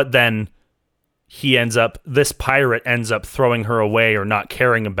 But then this pirate ends up throwing her away or not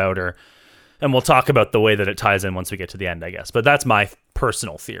caring about her. And we'll talk about the way that it ties in once we get to the end, I guess. But that's my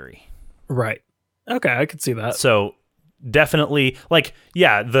personal theory. Right. Okay, I could see that. So definitely, like,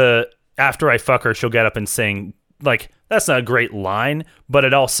 yeah, the after I fuck her, she'll get up and sing. Like, that's not a great line, but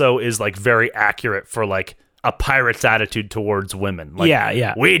it also is like very accurate for like a pirate's attitude towards women. Like,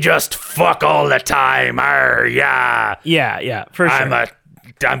 yeah. We just fuck all the time. Yeah. Yeah, for sure.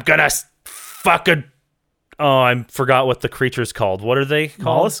 I'm gonna fuck a... Oh, I forgot what the creature's called. What are they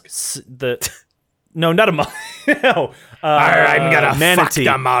called? Mollusk? No, not a mollusk. No. I'm gonna manatee.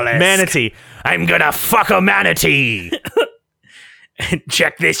 fuck the mollusk. Manatee. I'm gonna fuck a manatee.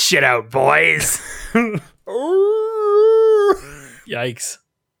 Check this shit out, boys. Yikes.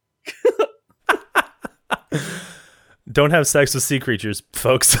 Don't have sex with sea creatures,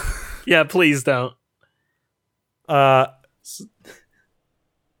 folks. Yeah, please don't.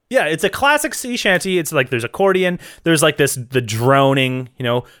 Yeah, it's a classic sea shanty. It's like there's accordion, there's like the droning,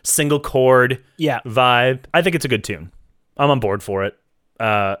 single chord vibe. I think it's a good tune. I'm on board for it.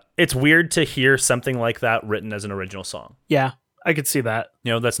 It's weird to hear something like that written as an original song. Yeah, I could see that.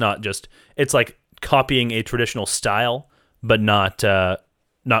 That's not just, it's like copying a traditional style, but not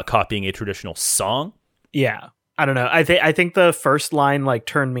copying a traditional song. Yeah, I don't know. I think the first line like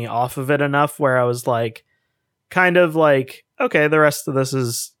turned me off of it enough where I was like, kind of like, okay, the rest of this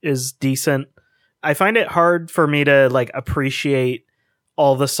is decent. I find it hard for me to like appreciate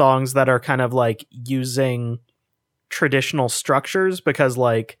all the songs that are kind of like using traditional structures because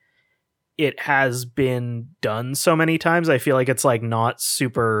like it has been done so many times. I feel like it's like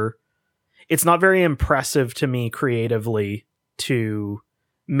it's not very impressive to me creatively to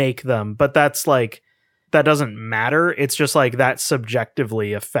make them, but that's like, that doesn't matter. It's just like that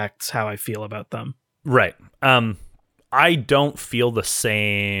subjectively affects how I feel about them. Right. I don't feel the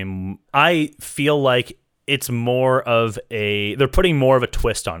same. I feel like it's more of they're putting more of a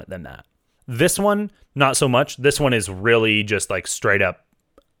twist on it than that. This one, not so much. This one is really just like straight up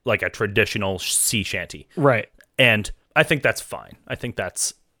like a traditional sea shanty. Right. And I think that's fine. I think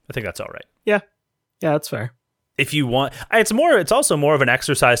that's all right. Yeah. Yeah, that's fair. If you want, it's also more of an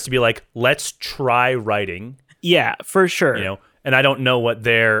exercise to be like, let's try writing. Yeah, for sure. You know, and I don't know what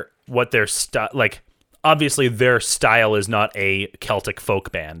their style, like, obviously their style is not a Celtic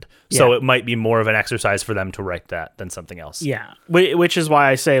folk band. So it might be more of an exercise for them to write that than something else. Yeah. Which is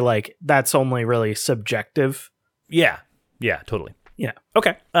why I say like, that's only really subjective. Yeah. Yeah, totally. Yeah.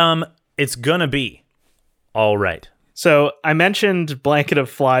 Okay. It's gonna be all right. So I mentioned Blanket of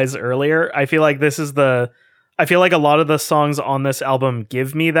Flies earlier. I feel like I feel like a lot of the songs on this album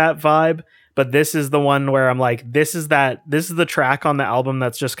give me that vibe, but this is the one where I'm like, this is the track on the album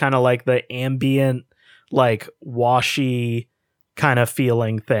that's just kind of like the ambient, like washy kind of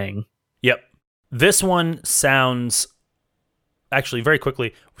feeling thing. Yep. This one sounds, actually very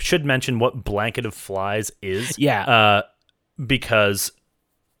quickly, we should mention what Blanket of Flies is. Yeah. Because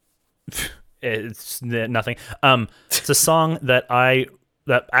it's nothing. It's a song that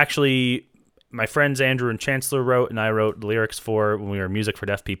actually my friends Andrew and Chancellor wrote, and I wrote the lyrics for when we were Music for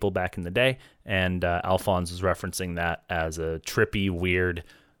Deaf People back in the day. And Alphonse was referencing that as a trippy, weird,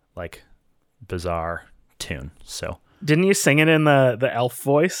 like bizarre tune. So didn't you sing it in the elf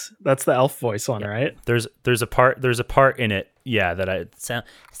voice? That's the elf voice one, right? There's a part in it, yeah, that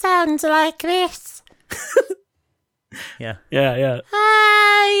sounds like this. Yeah. Yeah.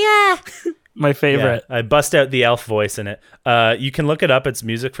 My favorite. Yeah, I bust out the elf voice in it. You can look it up. It's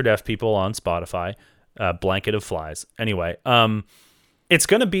Music for Deaf People on Spotify. Blanket of Flies. Anyway, It's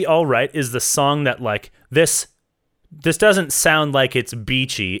Gonna Be All Right is the song that like this doesn't sound like it's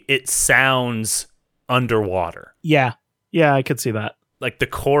beachy. It sounds underwater. Yeah. Yeah, I could see that. Like the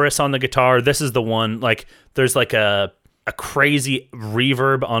chorus on the guitar, this is the one, like there's like a crazy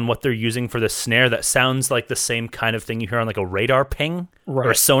reverb on what they're using for the snare that sounds like the same kind of thing you hear on like a radar ping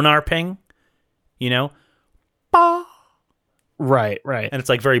or a sonar ping, you know? Right. And it's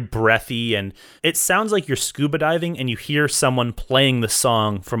like very breathy, and it sounds like you're scuba diving and you hear someone playing the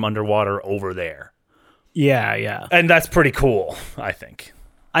song from underwater over there. Yeah. And that's pretty cool, I think.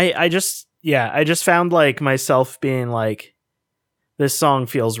 I just found like myself being like, this song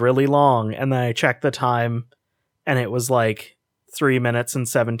feels really long, and then I checked the time and it was like 3 minutes and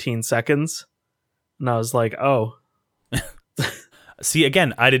 17 seconds. And I was like, oh. See,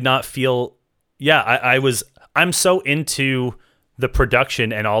 again, I did not feel... Yeah, I'm so into the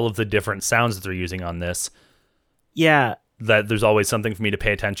production and all of the different sounds that they're using on this. Yeah. That there's always something for me to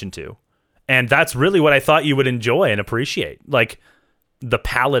pay attention to. And that's really what I thought you would enjoy and appreciate. Like, the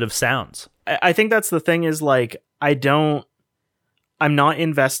palette of sounds. I think that's the thing is, like, I'm not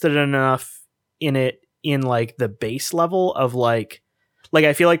invested enough in it in like the base level of like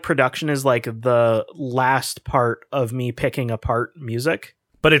I feel like production is like the last part of me picking apart music.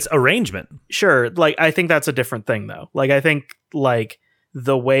 But it's arrangement. Sure. Like, I think that's a different thing though. Like, I think like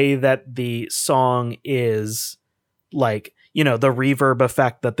the way that the song is, like, you know, the reverb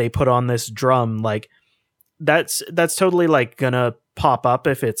effect that they put on this drum, like that's totally like gonna pop up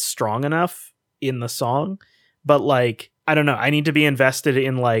if it's strong enough in the song. But like, I don't know. I need to be invested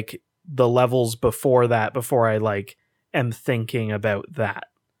in like the levels before that, before I like am thinking about that.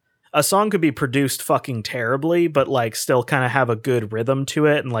 A song could be produced fucking terribly, but like still kind of have a good rhythm to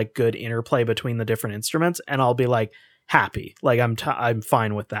it and like good interplay between the different instruments, and I'll be like happy. Like I'm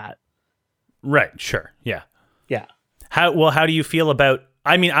fine with that. Right. Sure. Yeah. Yeah. How do you feel about?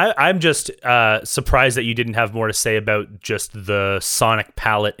 I mean, I'm just surprised that you didn't have more to say about just the sonic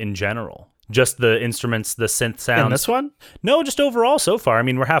palette in general. Just the instruments, the synth sounds. And this one? No, just overall so far. I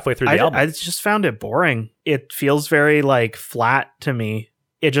mean, we're halfway through the album. I just found it boring. It feels very like flat to me.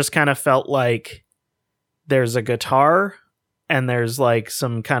 It just kind of felt like there's a guitar and there's like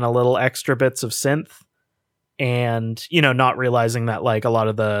some kind of little extra bits of synth, and, you know, not realizing that like a lot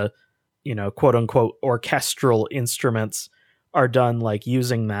of the, you know, quote unquote orchestral instruments are done like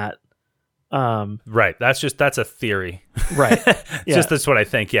using that. Right. That's a theory. Right. That's what I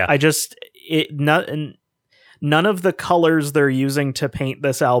think. Yeah. none of the colors they're using to paint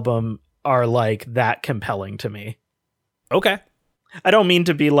this album are like that compelling to me. Okay. I don't mean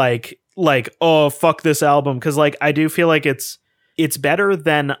to be like, oh, fuck this album, because like I do feel like it's better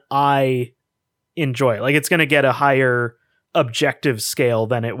than I enjoy. Like it's going to get a higher objective scale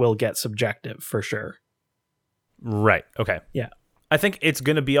than it will get subjective for sure. Right. Okay. Yeah. I think It's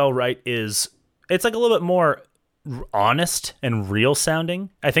Gonna Be All Right it's like a little bit more honest and real sounding.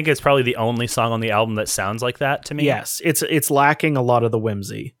 I think it's probably the only song on the album that sounds like that to me. Yes, it's lacking a lot of the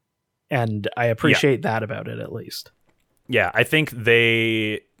whimsy, and I appreciate that about it at least. Yeah, I think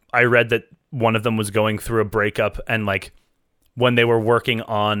I read that one of them was going through a breakup, and like when they were working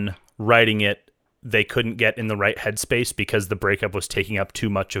on writing it, they couldn't get in the right headspace because the breakup was taking up too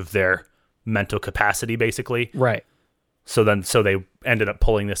much of their mental capacity, basically. Right. So they ended up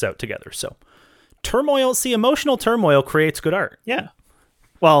pulling this out together. So emotional turmoil creates good art. Yeah.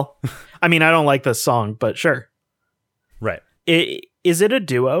 Well, I mean, I don't like this song, but sure. Right. Is it a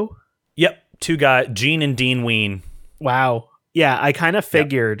duo? Yep. Two guys, Gene and Dean Ween. Wow. Yeah, I kind of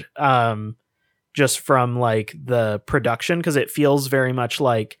figured just from like the production, because it feels very much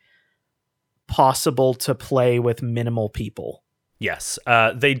like possible to play with minimal people. Yes.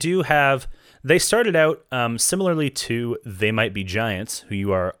 They started out similarly to They Might Be Giants, who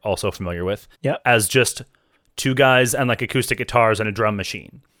you are also familiar with, as just two guys and like acoustic guitars and a drum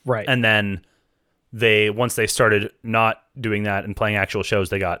machine. Right. And then once they started not doing that and playing actual shows,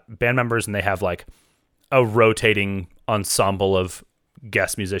 they got band members, and they have like a rotating ensemble of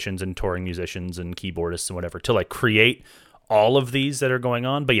guest musicians and touring musicians and keyboardists and whatever to like create all of these that are going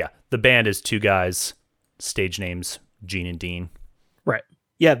on. But yeah, the band is two guys, stage names, Gene and Dean. Right.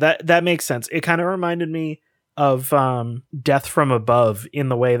 Yeah, that makes sense. It kind of reminded me of Death from Above in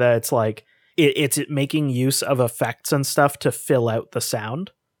the way that it's like it's making use of effects and stuff to fill out the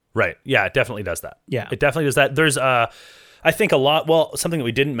sound. Right. Yeah, it definitely does that. Yeah. It definitely does that. There's I think something that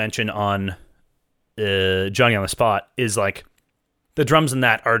we didn't mention on Johnny on the Spot is like the drums in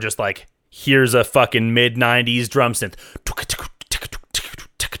that are just like, here's a fucking mid-90s drum synth.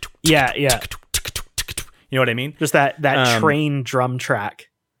 Yeah. You know what I mean? Just that train drum track.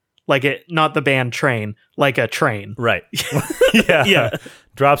 Like it, not the band Train, like a train. Right. Yeah. Yeah.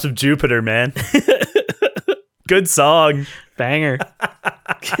 Drops of Jupiter, man. Good song. Banger.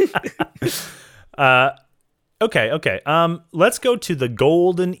 Okay. Let's go to The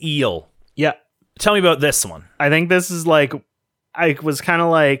Golden Eel. Yeah. Tell me about this one. I think this is like, I was kind of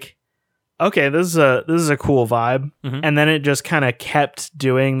like, okay, this is a cool vibe. Mm-hmm. And then it just kind of kept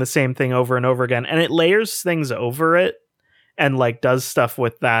doing the same thing over and over again. And it layers things over it and like does stuff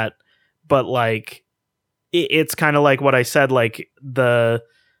with that. But like, it's kind of like what I said, like the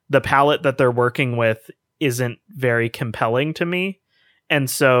palette that they're working with isn't very compelling to me. And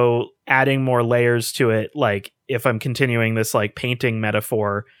so adding more layers to it, like if I'm continuing this like painting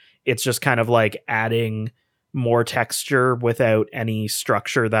metaphor, it's just kind of like adding more texture without any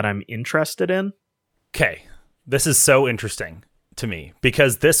structure that I'm interested in. Okay. This is so interesting to me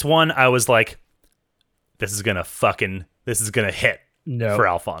because this one I was like, this is gonna hit for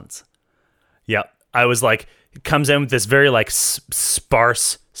Alphonse. Yep. I was like, it comes in with this very like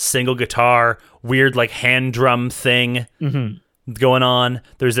sparse single guitar, weird like hand drum thing going on.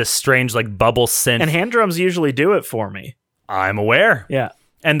 There's this strange like bubble synth. And hand drums usually do it for me. I'm aware. Yeah.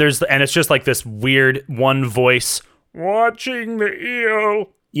 And it's just like this weird one voice watching the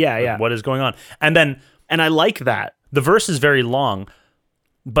eel. Yeah, yeah. What is going on? And I like that. The verse is very long,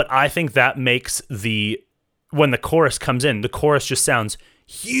 but I think that makes when the chorus comes in, the chorus just sounds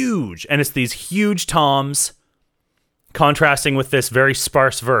huge. And it's these huge toms contrasting with this very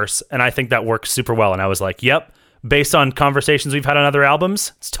sparse verse. And I think that works super well. And I was like, yep, based on conversations we've had on other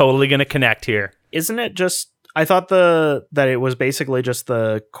albums, it's totally going to connect here. Isn't it just, I thought that it was basically just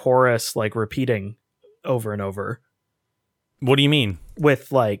the chorus like repeating over and over. What do you mean? With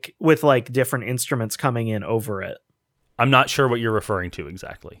different instruments coming in over it. I'm not sure what you're referring to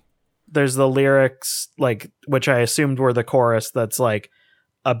exactly. There's the lyrics, like, which I assumed were the chorus that's like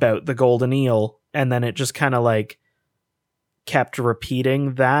about the golden eel, and then it just kind of like kept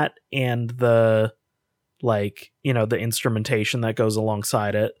repeating that and the like, you know, the instrumentation that goes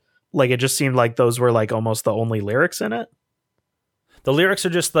alongside it. Like it just seemed like those were like almost the only lyrics in it. The lyrics are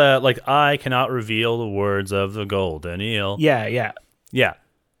just the like, I cannot reveal the words of the golden eel. Yeah.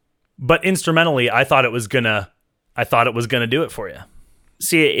 But instrumentally, I thought it was gonna do it for you.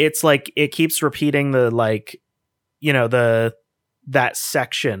 See, it's like it keeps repeating the like, you know, that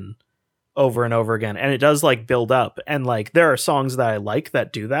section over and over again, and it does like build up. And like there are songs that I like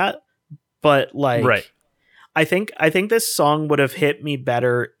that do that, but like, right. I think this song would have hit me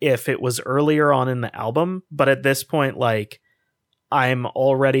better if it was earlier on in the album, but at this point, like, I'm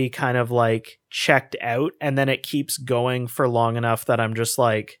already kind of like checked out, and then it keeps going for long enough that I'm just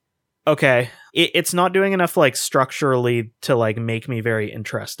like, okay, it's not doing enough like structurally to like make me very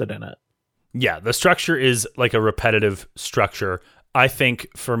interested in it. Yeah, the structure is like a repetitive structure. I think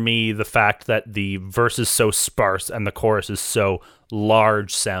for me, the fact that the verse is so sparse and the chorus is so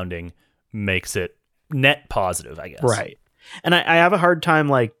large sounding makes it net positive, I guess. Right. And I have a hard time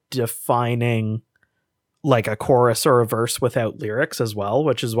like defining like a chorus or a verse without lyrics as well,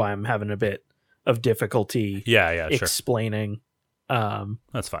 which is why I'm having a bit of difficulty sure. explaining.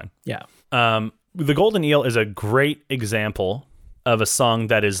 That's fine. Yeah. The Golden Eel is a great example of a song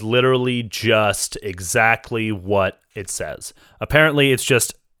that is literally just exactly what it says. Apparently, it's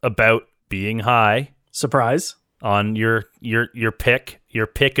just about being high. Surprise. On your pick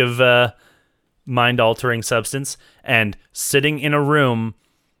of mind-altering substance, and sitting in a room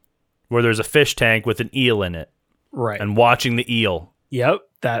where there's a fish tank with an eel in it. Right. And watching the eel. Yep.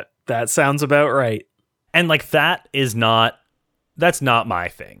 That sounds about right. And like that's not my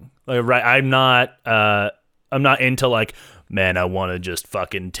thing. Like, right, I'm not into like, man, I want to just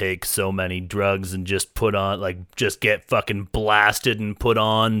fucking take so many drugs and just put on like just get fucking blasted and put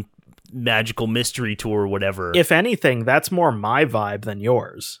on Magical Mystery Tour or whatever. If anything, that's more my vibe than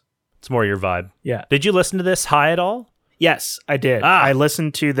yours. It's more your vibe. Yeah. Did you listen to this high at all? Yes, I did. I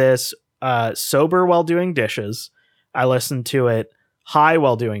listened to this sober while doing dishes. I listened to it high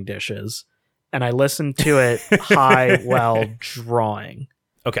while doing dishes. And I listened to it high while drawing.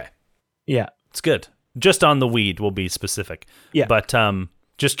 Okay. Yeah. It's good. Just on the weed, we'll be specific. Yeah. But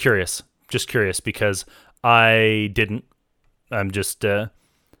just curious because I didn't. I'm just a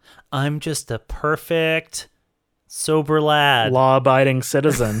perfect sober lad. Law-abiding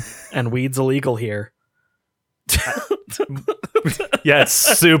citizen. And weed's illegal here. Yeah, it's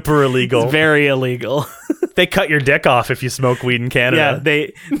super illegal. It's very illegal. They cut your dick off if you smoke weed in Canada.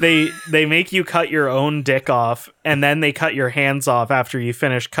 Yeah, they make you cut your own dick off, and then they cut your hands off after you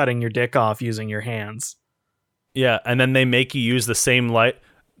finish cutting your dick off using your hands. Yeah, and then they make you use the same light.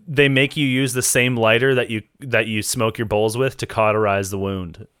 They make you use the same lighter that you smoke your bowls with to cauterize the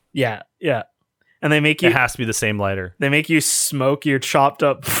wound. Yeah, yeah. And they make you. It has to be the same lighter. They make you smoke your chopped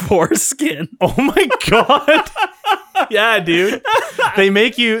up foreskin. Oh my god. Yeah, dude. They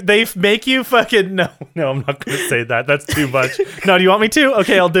make you fucking no, I'm not gonna say that. That's too much. No, do you want me to?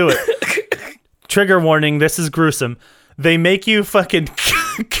 Okay, I'll do it. Trigger warning, this is gruesome. They make you fucking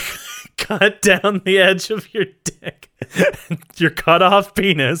cut down the edge of your dick, your cut off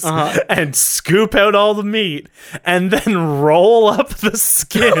penis, and scoop out all the meat, and then roll up the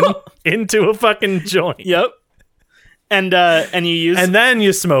skin into a fucking joint. Yep. And you use, and then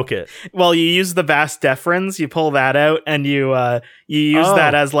you smoke it. Well, you use the vas deferens. You pull that out, and you use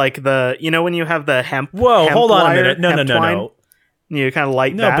that as like the when you have the hemp. Whoa, hemp hold on wire, a minute. No. You kind of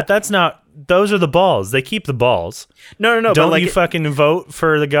light no, that. But that's not. Those are the balls. They keep the balls. No. Don't but like, you fucking vote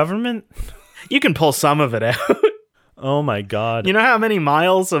for the government? You can pull some of it out. Oh my god! You know how many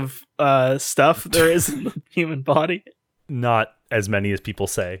miles of stuff there is in the human body? Not as many as people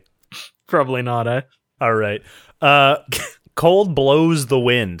say. Probably not. All right. Cold Blows the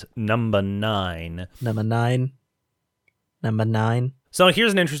Wind, number 9. Number 9. So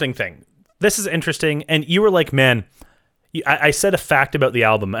here's an interesting thing. This is interesting, and you were like, man, I said a fact about the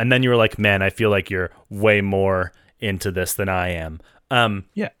album, and then you were like, man, I feel like you're way more into this than I am.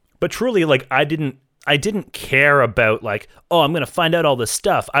 Yeah. But truly, like, I didn't care about like, oh, I'm gonna find out all this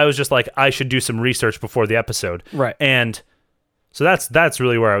stuff. I was just like, I should do some research before the episode. Right. And so that's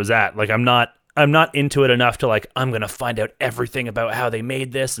really where I was at. Like, I'm not into it enough to like, I'm gonna find out everything about how they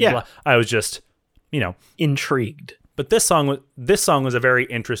made this. And blah. I was just, intrigued. But this song was a very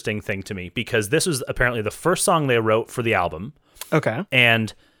interesting thing to me because this was apparently the first song they wrote for the album. Okay.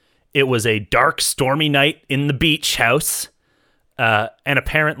 And it was a dark, stormy night in the beach house. And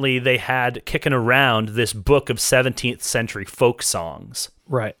apparently they had kicking around this book of 17th century folk songs.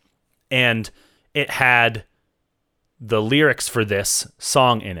 Right. And it had the lyrics for this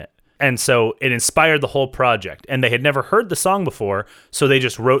song in it. And so it inspired the whole project. And they had never heard the song before, so they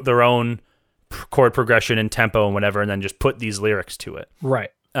just wrote their own chord progression and tempo and whatever, and then just put these lyrics to it. Right.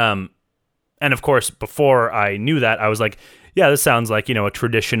 And of course, before I knew that, I was like, yeah, this sounds like, a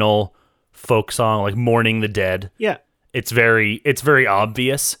traditional folk song, like Mourning the Dead. Yeah. It's very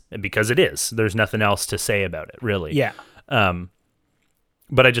obvious, because it is. There's nothing else to say about it, really. Yeah.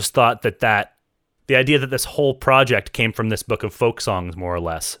 But I just thought that the idea that this whole project came from this book of folk songs, more or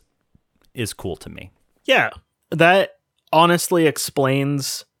less, is cool to me. Yeah. That honestly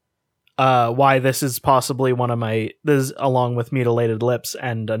explains why this is possibly one of my, this along with Mutilated Lips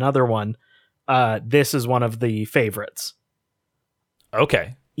and another one, this is one of the favorites.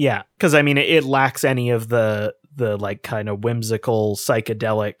 Okay. Yeah, because I mean, it lacks any of the like kind of whimsical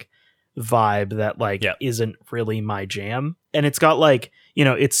psychedelic vibe that like isn't really my jam. And it's got like, you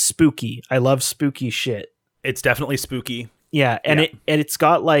know, it's spooky. I love spooky shit. It's definitely spooky. Yeah, and it's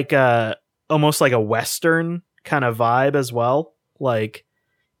got like almost like a Western kind of vibe as well. Like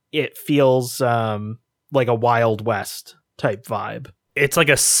it feels like a Wild West type vibe. It's like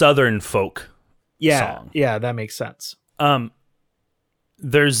a Southern folk song. Yeah, that makes sense.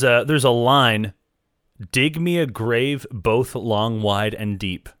 There's a line, dig me a grave both long, wide, and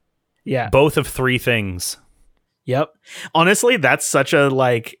deep. Yeah. Both of three things. Yep. Honestly, that's such a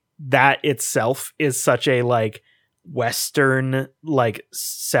like, that itself is such a like Western, like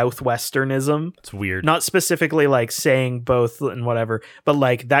Southwesternism. It's weird. Not specifically like saying both and whatever, but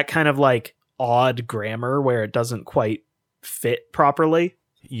like that kind of like odd grammar where it doesn't quite fit properly.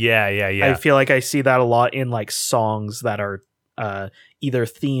 Yeah. I feel like I see that a lot in like songs that are either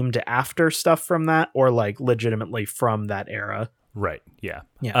themed after stuff from that or like legitimately from that era. Right. Yeah.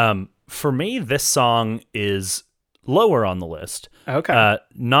 Yeah. For me, this song is lower on the list. Okay.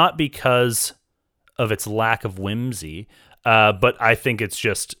 Not because of its lack of whimsy, but I think it's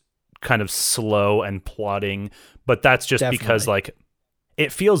just kind of slow and plodding. But that's just because like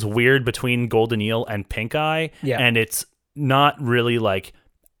it feels weird between Golden Eel and Pink Eye, and it's not really like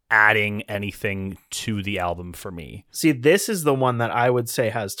adding anything to the album for me. See, this is the one that I would say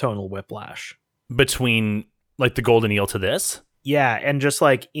has tonal whiplash. Between like the Golden Eel to this? Yeah, and just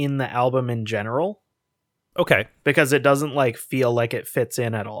like in the album in general. Okay. Because it doesn't like feel like it fits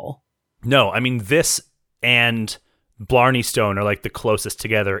in at all. No, I mean this and Blarney Stone are like the closest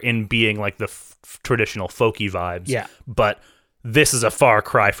together in being like the traditional folky vibes. Yeah. But this is a far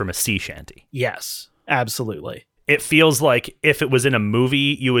cry from a sea shanty. Yes, absolutely. It feels like if it was in a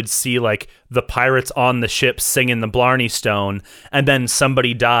movie, you would see like the pirates on the ship singing the Blarney Stone, and then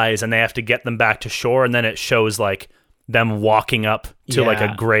somebody dies and they have to get them back to shore, and then it shows like them walking up to like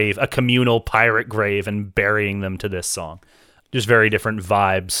a grave, a communal pirate grave, and burying them to this song. Just very different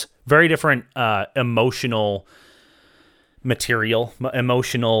vibes, very different emotional material,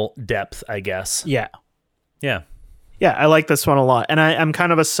 emotional depth, I guess. Yeah. Yeah. Yeah, I like this one a lot. And I'm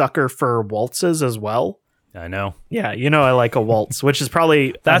kind of a sucker for waltzes as well. I know. Yeah, you know I like a waltz, which is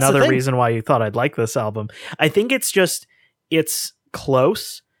probably That's another reason why you thought I'd like this album. I think it's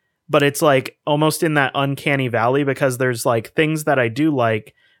close, but it's like almost in that uncanny valley because there's like things that I do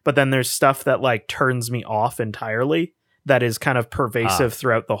like, but then there's stuff that like turns me off entirely that is kind of pervasive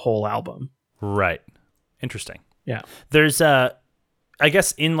throughout the whole album. Right. Interesting. Yeah. There's I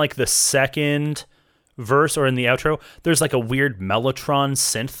guess in like the second verse or in the outro, there's like a weird Mellotron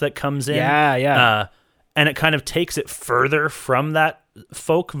synth that comes in. Yeah. And it kind of takes it further from that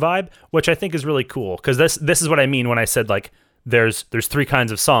folk vibe, which I think is really cool. Because this is what I mean when I said like there's three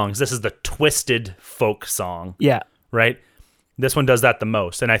kinds of songs. This is the twisted folk song. Yeah. Right? This one does that the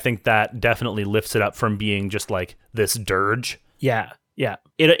most. And I think that definitely lifts it up from being just like this dirge. Yeah. Yeah.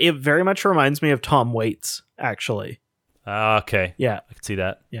 It very much reminds me of Tom Waits, actually. Okay. Yeah. I can see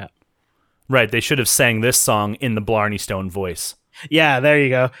that. Yeah. Right. They should have sang this song in the Blarney Stone voice. Yeah, there you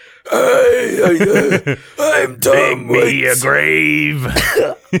go. Hey, I'm Tom Waits. Me a grave.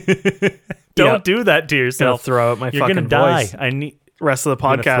 Don't do that to Gonna yourself. throw out my You're fucking gonna die. voice. I need. Rest of the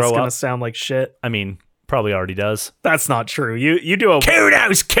You're gonna podcast is throw gonna up? sound like shit. I mean, probably already does. That's not true. You do a Kuno,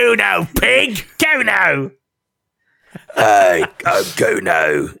 pig, Kuno. Hey, I'm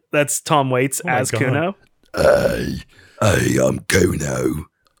Kuno. That's Tom Waits my as God. Kuno. Hey, I'm Kuno.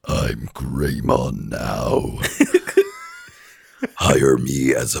 I'm Greymon now. Hire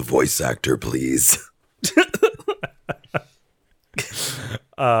me as a voice actor, please.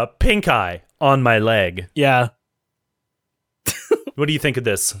 Pink Eye on my leg. Yeah. What do you think of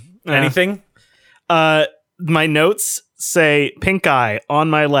this? Anything? My notes say pink eye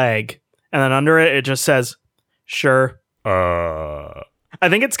on my leg, and then under it just says sure. I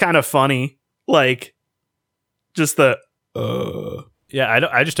think it's kind of funny. Like just the Yeah,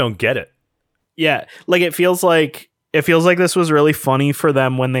 I just don't get it. yeah, like it feels like this was really funny for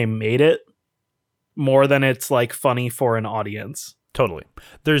them when they made it more than it's like funny for an audience. Totally.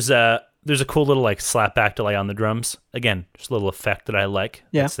 There's a cool little like slapback delay on the drums. Again, just a little effect that I like.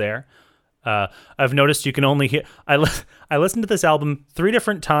 Yeah. That's there. I've noticed you can only hear. I listened to this album 3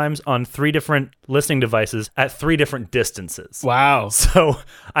 different times on 3 different listening devices at 3 different distances. Wow. So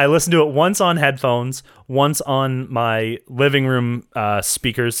I listened to it once on headphones, once on my living room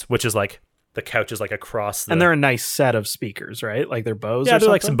speakers, which is like the couch is like across the... And they're a nice set of speakers, right? Like they're Bose. Yeah, or they're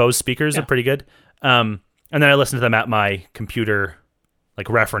like something? some Bose speakers. They're pretty good. And then I listen to them at my computer, like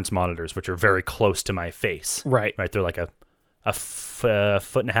reference monitors, which are very close to my face. Right. Right. They're like a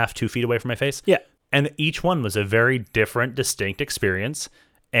foot and a half, 2 feet away from my face. Yeah. And each one was a very different, distinct experience.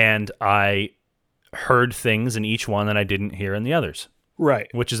 And I heard things in each one that I didn't hear in the others. Right.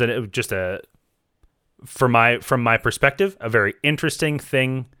 Which is from my perspective, a very interesting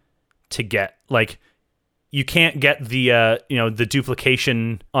thing to get. Like, you can't get the the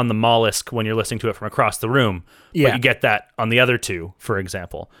duplication on the mollusk when you're listening to it from across the room, Yeah. but you get that on the other two, for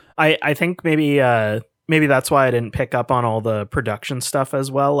example. I think maybe that's why I didn't pick up on all the production stuff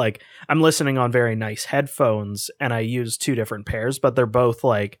as well. Like, I'm listening on very nice headphones, and I use 2 different pairs, but they're both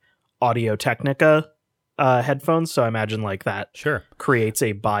like Audio-Technica headphones, so I imagine like that Sure. creates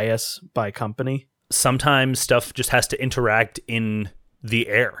a bias by company. Sometimes stuff just has to interact in the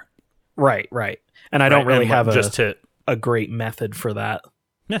air. Right. And I don't really have a a great method for that.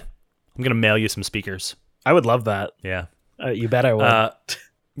 I'm gonna mail you some speakers. I would love that. Yeah. You bet I would.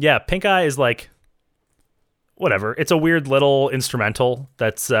 Yeah, Pink Eye is like, whatever. It's a weird little instrumental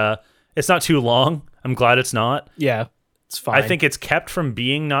that's it's not too long. I'm glad it's not. Yeah, it's fine. I think it's kept from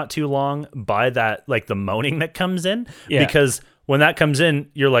being not too long by that, like the moaning that comes in. Yeah. Because when that comes in,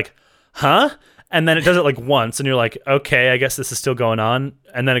 you're like, huh? And then it does it like once, and you're like, okay, I guess this is still going on.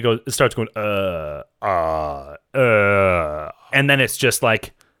 And then it starts going, and then it's just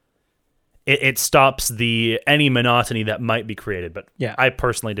like, it stops any monotony that might be created. But Yeah. I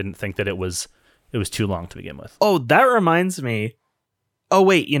personally didn't think that it was too long to begin with. Oh, that reminds me. Oh,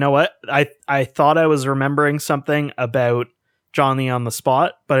 wait, you know what? I thought I was remembering something about Johnny on the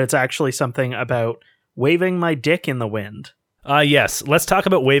Spot, but it's actually something about waving my dick in the wind. Yes, let's talk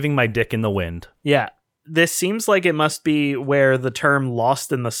about waving my dick in the wind. Yeah. This seems like it must be where the term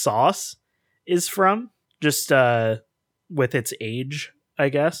lost in the sauce is from, just with its age, I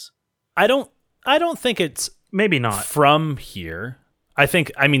guess. I don't think it's Maybe not. from here.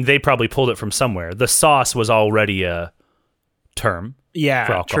 I mean, they probably pulled it from somewhere. The sauce was already a term, for Yeah,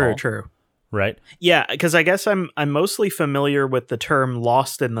 alcohol. true. right? Yeah, because I guess I'm mostly familiar with the term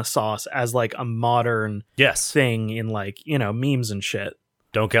 "lost in the sauce" as like a modern Yes. thing in like memes and shit.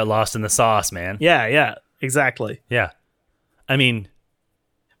 Don't get lost in the sauce, man. Yeah, exactly. Yeah. I mean,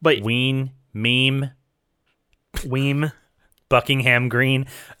 But Ween, meme, Weem, Buckingham Green.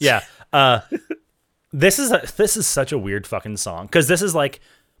 Yeah. This is such a weird fucking song, because this is like,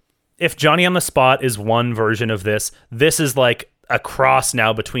 if Johnny on the Spot is one version of this is like a cross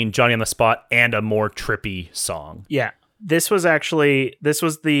now between Johnny on the Spot and a more trippy song. yeah. This was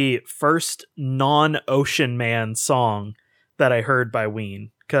the first non-Ocean Man song that I heard by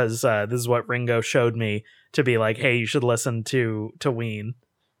Ween, because this is what Ringo showed me to be like, hey, you should listen to Ween.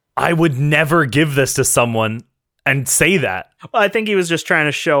 I would never give this to someone and say that. Well, I think he was just trying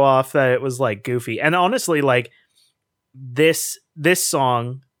to show off that it was like goofy. And honestly, like this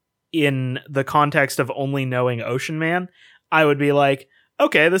song, in the context of only knowing Ocean Man, I would be like,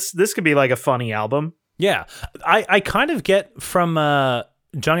 okay, this could be like a funny album. Yeah. I kind of get from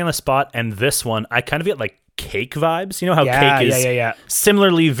Johnny on the Spot and this one, I kind of get like Cake vibes. You know how Cake is Yeah.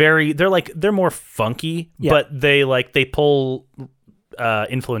 similarly they're more funky, Yeah. but they pull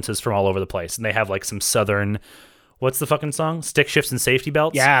influences from all over the place, and they have like some southern, what's the fucking song? Stick Shifts and Safety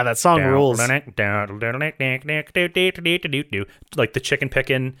Belts. Yeah, that song rules. Like the chicken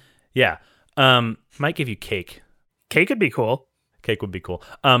picking. Yeah. Might give you Cake. Cake would be cool. Cake would be cool.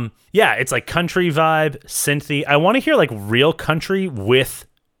 Yeah, it's like country vibe, synthy. I want to hear like real country with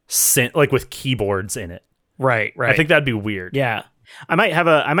with keyboards in it. Right. I think that'd be weird. Yeah. I might have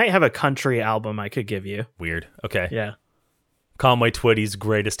a country album I could give you. Weird. Okay. Yeah. Conway Twitty's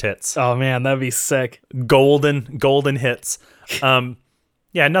greatest hits. Oh man, that'd be sick. Golden hits.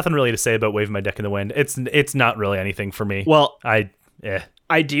 Yeah, nothing really to say about Waving My Dick in the Wind. It's not really anything for me. Well, I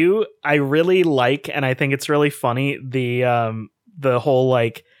really like, and I think it's really funny, the whole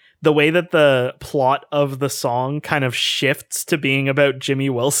like the way that the plot of the song kind of shifts to being about Jimmy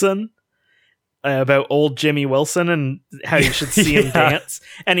Wilson. About old Jimmy Wilson and how you should see him Yeah. dance.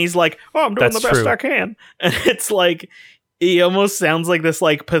 And he's like, oh, I'm doing That's the best true. I can. And it's like, he almost sounds like this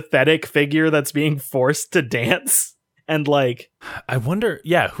like pathetic figure that's being forced to dance. And like, I wonder,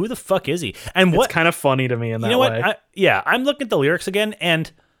 yeah, who the fuck is he? And it's what kind of funny to me in that you know way. what? I'm looking at the lyrics again, and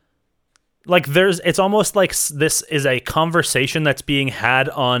like it's almost like this is a conversation that's being had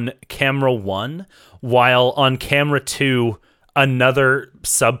on camera 1, while on camera 2 another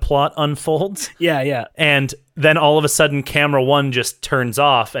subplot unfolds. Yeah. And then all of a sudden camera 1 just turns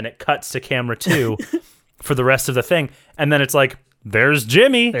off and it cuts to camera 2 for the rest of the thing. And then it's like, there's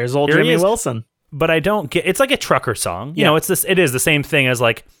Jimmy. There's old Here he Jimmy is. Wilson. But I don't get. It's like a trucker song. You Yeah. know, it is the same thing as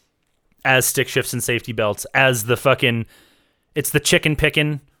like as stick shifts and safety belts, as the fucking. It's the chicken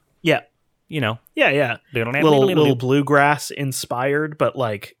picking. Yeah. You know, Yeah. Little bluegrass inspired, but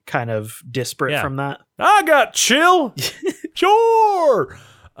like kind of disparate Yeah. from that. I got chill. Sure.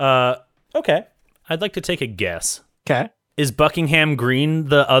 Okay. I'd like to take a guess. Okay. Is Buckingham Green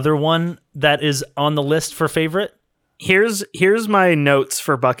the other one that is on the list for favorite? Here's my notes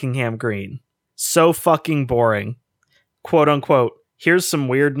for Buckingham Green. So fucking boring. Quote unquote. Here's some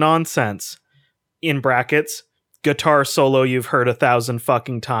weird nonsense. In brackets, guitar solo you've heard 1,000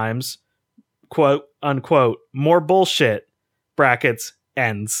 fucking times. Quote unquote. More bullshit. Brackets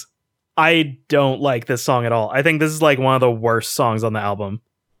ends. I don't like this song at all. I think this is like one of the worst songs on the album.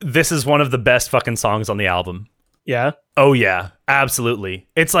 This is one of the best fucking songs on the album. Yeah. Oh yeah, absolutely.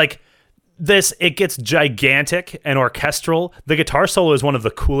 It's like this, it gets gigantic and orchestral. The guitar solo is one of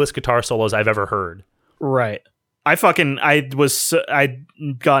the coolest guitar solos I've ever heard. Right. I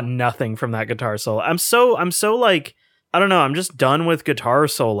got nothing from that guitar solo. I'm so like, I don't know, I'm just done with guitar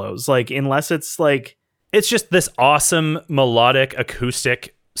solos. Like, unless it's like, It's just this awesome melodic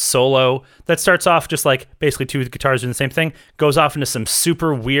acoustic solo that starts off just like basically two guitars doing the same thing, goes off into some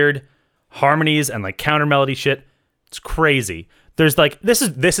super weird harmonies and like counter melody shit. It's crazy. There's like this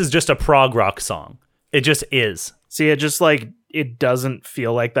is just a prog rock song. It just is. see, it just like, it doesn't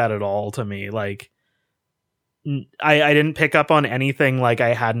feel like that at all to me. Like, I didn't pick up on anything like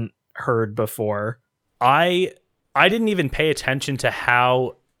I hadn't heard before. I didn't even pay attention to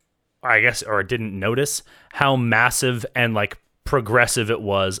how, I guess, or didn't notice how massive and like progressive it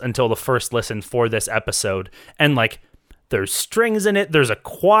was until the first listen for this episode. And like, there's strings in it. There's a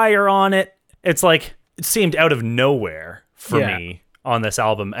choir on it. It's like, it seemed out of nowhere for me on this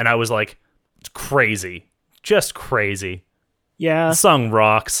album. And I was like, it's crazy. Just crazy. Yeah. The song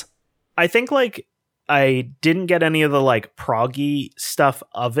rocks. I think like I didn't get any of the like proggy stuff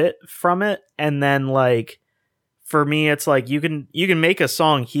of it from it. And then like, for me, it's like you can make a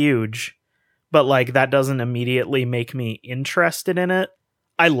song huge, but like that doesn't immediately make me interested in it.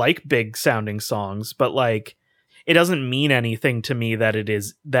 I like big sounding songs, but like it doesn't mean anything to me that it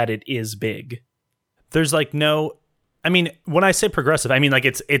is big. There's like no, I mean, when I say progressive, I mean like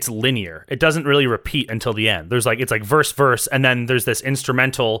it's linear. It doesn't really repeat until the end. There's like, it's like verse, and then there's this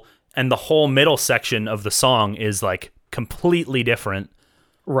instrumental, and the whole middle section of the song is like completely different.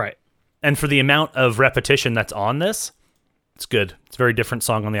 Right. And for the amount of repetition that's on this, it's good. It's a very different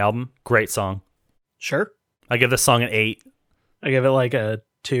song on the album. Great song. Sure. I give this song an 8. I give it like a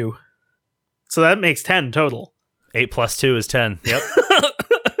 2. So that makes 10 total. 8 plus 2 is 10. Yep.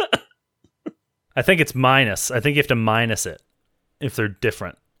 I think it's minus. I think you have to minus it if they're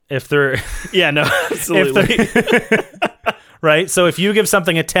different. If they're Yeah, no, absolutely. right? So if you give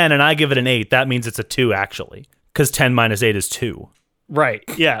something a 10 and I give it an 8, that means it's a 2 actually, because 10 minus 8 is 2. Right.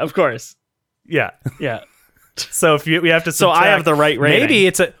 Yeah, of course. Yeah. Yeah. So if we have to So I have the right rating.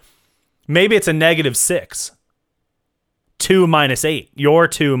 Maybe it's a negative 6. 2 minus 8. Your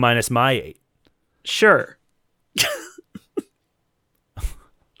 2 minus my 8. Sure.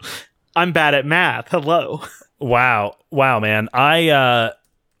 I'm bad at math. Hello. Wow, man. I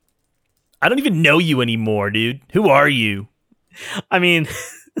don't even know you anymore, dude. Who are you? I mean,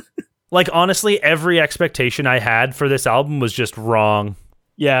 like honestly, every expectation I had for this album was just wrong.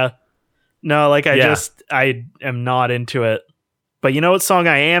 yeah. No, like I am not into it. But you know what song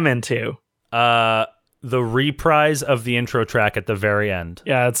I am into? The reprise of the intro track at the very end.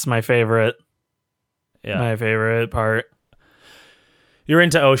 Yeah, it's my favorite. Yeah. My favorite part. You're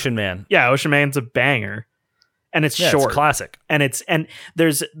into Ocean Man. Yeah, Ocean Man's a banger. And it's short. It's classic. And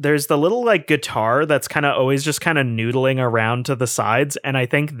there's the little like guitar that's kind of always just kind of noodling around to the sides, and I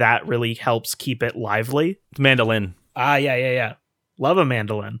think that really helps keep it lively. Mandolin. Ah, yeah. Love a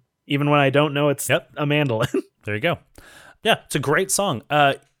mandolin, even when I don't know it's a mandolin. There you go. Yeah, it's a great song.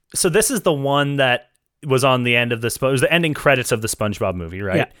 So this is the one that was on the end of it was the ending credits of the SpongeBob movie,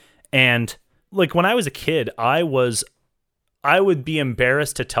 right? Yeah. And like when I was a kid, I would be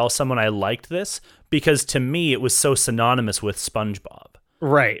embarrassed to tell someone I liked this because to me it was so synonymous with SpongeBob.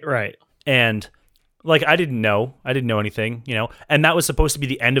 Right. And like I didn't know anything, you know. And that was supposed to be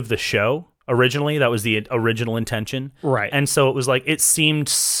the end of the show originally. That was the original intention. Right. And so it was like it seemed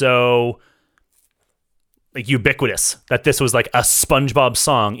so like ubiquitous that this was like a SpongeBob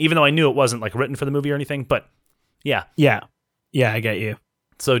song, even though I knew it wasn't like written for the movie or anything. But yeah, I get you.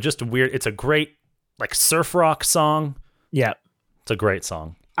 so just weird. It's a great like surf rock song. Yeah, It's a great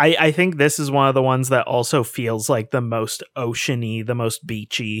song. I think this is one of the ones that also feels like the most oceany, the most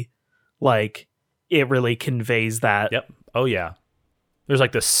beachy. Like it really conveys that. Yep. Oh yeah. There's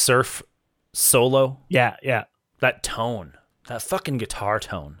like the surf solo. Yeah, yeah. That tone, that fucking guitar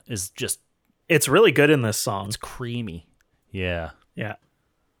tone is just, It's really good in this song. it's creamy. Yeah. Yeah.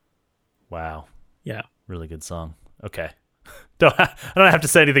 Wow. Yeah. Really good song. Okay. I don't have to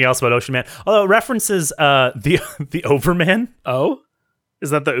say anything else about Ocean Man. Although it references the Overman. Oh?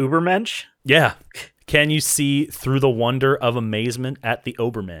 Is that the Ubermensch? Yeah. Can you see through the wonder of amazement at the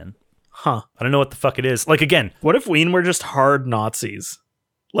Oberman? Huh. I don't know what the fuck it is. Like, again, What if Ween were just hard Nazis?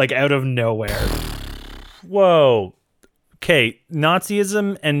 Like, out of nowhere. whoa. Okay,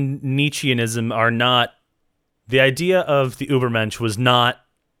 Nazism and Nietzscheanism are not. The idea of the Ubermensch was not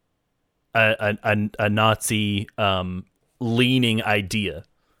a Nazi leaning idea,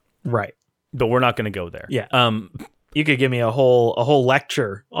 Right. but we're not going to go there. Yeah. You could give me a whole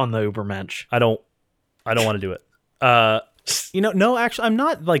lecture on the Ubermensch. I don't want to do it. No, actually, I'm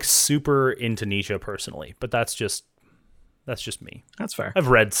not like super into Nietzsche personally, but that's just me. That's fair. I've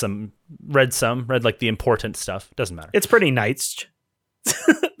read like the important stuff. Doesn't matter. It's pretty nice.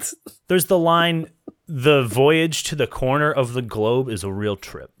 There's the line, "The voyage to the corner of the globe is a real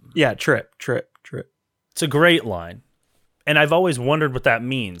trip." Yeah, trip. It's a great line. And I've always wondered what that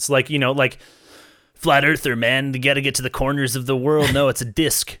means. Like, like flat earther, man, you got to get to the corners of the world. No, it's a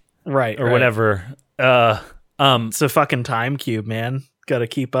disc Right. or whatever. It's a fucking time cube, man. Gotta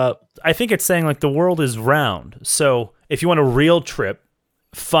keep up. I think it's saying like the world is round. So if you want a real trip,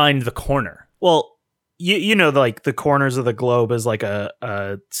 find the corner. Well, you know, like the corners of the globe is like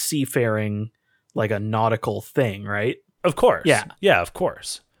a seafaring, like a nautical thing, right? Of course. Yeah. Yeah, of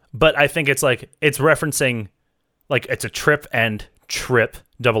course. But I think it's like, it's referencing, like it's a trip and trip,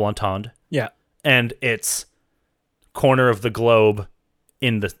 double entendre. Yeah. And it's corner of the globe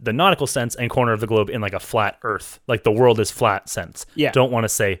in the nautical sense and corner of the globe in like a flat earth, like the world is flat sense. Yeah. Don't want to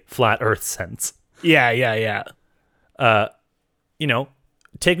say flat earth sense. Yeah.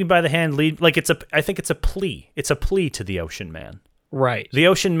 Take me by the hand, lead. Like I think it's a plea. It's a plea to the Ocean Man. Right. The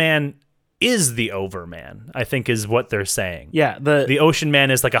Ocean Man is the Overman, I think is what they're saying. Yeah. The Ocean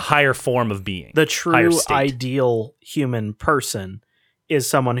Man is like a higher form of being. The higher true state. ideal human person is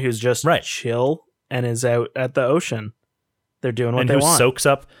someone who's just Right. chill and is out at the ocean. They're doing what and they who want.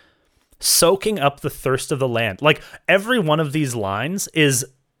 soaking up the thirst of the land. Like every one of these lines is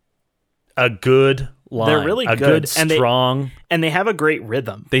a good line. They're really a good. good, And strong. And they have a great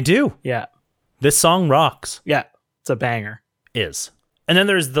rhythm. They do. Yeah. This song rocks. Yeah. It's a banger. Is. And then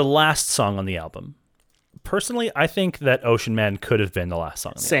there's the last song on the album. Personally, I think that Ocean Man could have been the last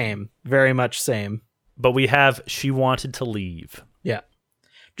song on the album. Same. Very much same. But we have She Wanted to Leave. Yeah.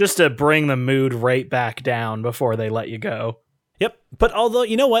 Just to bring the mood right back down before they let you go. Yep. But although,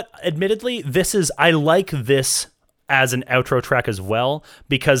 you know what? Admittedly, I like this as an outro track as well,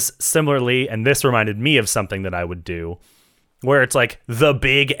 because similarly, and this reminded me of something that I would do, where it's like the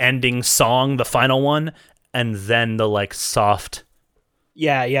big ending song, the final one, and then the like soft,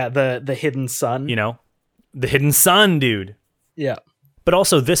 Yeah. The hidden sun. the hidden sun, dude. Yeah. But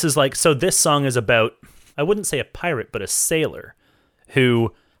also this is like, so this song is about, I wouldn't say a pirate, but a sailor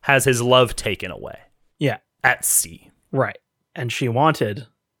who has his love taken away Yeah. at sea. Right. And she wanted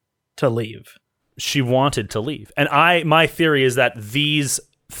to leave. She wanted to leave. And my theory is that these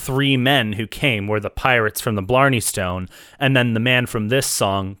three men who came were the pirates from the Blarney Stone, and then the man from this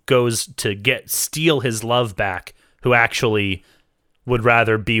song goes to steal his love back, who actually would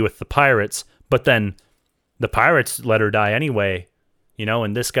rather be with the pirates, but then the pirates let her die anyway,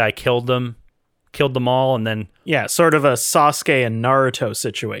 and this guy killed them all, and then Yeah, sort of a Sasuke and Naruto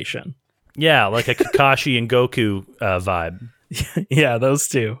situation. yeah, like a Kakashi and Goku vibe. Yeah, those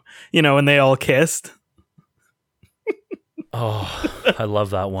two. When they all kissed. Oh, I love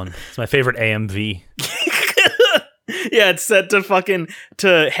that one. It's my favorite AMV. Yeah, it's set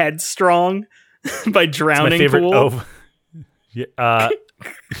to Headstrong by It's my Drowning favorite. Pool. Oh,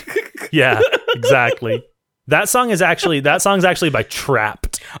 yeah, exactly. That song's actually by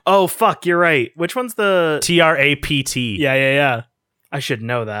Trapt. Oh, fuck, you're right. Which one's the... Trapt. Yeah. I should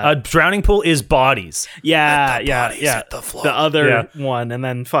know that. Drowning Pool is Bodies. Yeah. The floor. The other one, and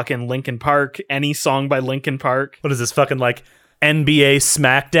then fucking Linkin Park. Any song by Linkin Park. What is this fucking like NBA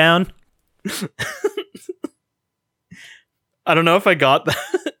SmackDown? I don't know if I got that.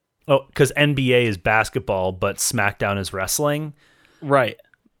 Oh, because NBA is basketball, but SmackDown is wrestling. Right.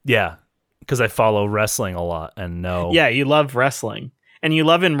 Yeah, because I follow wrestling a lot and know. Yeah, you love wrestling. And you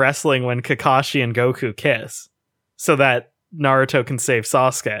love in wrestling when Kakashi and Goku kiss. So that Naruto can save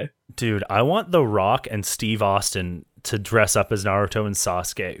Sasuke. Dude, I want The Rock and Steve Austin to dress up as Naruto and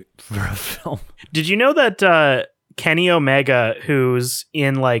Sasuke for a film. Did you know that Kenny Omega, who's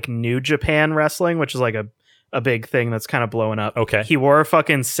in like New Japan Wrestling, which is like a big thing that's kind of blowing up. Okay. He wore a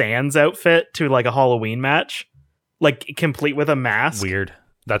fucking Sans outfit to like a Halloween match, like complete with a mask. Weird.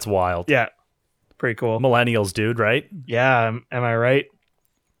 That's wild. Yeah. Pretty cool. Millennials, dude, right? Yeah. Am I right?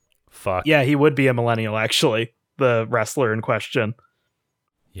 Fuck. Yeah, he would be a millennial, actually. The wrestler in question.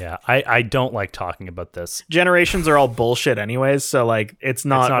 Yeah, I don't like talking about this. Generations are all bullshit anyways, so like it's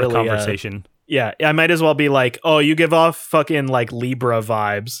not really a conversation. Yeah, I might as well be like, oh, you give off fucking like Libra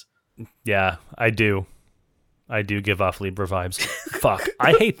vibes. Yeah, I do. I do give off Libra vibes. Fuck.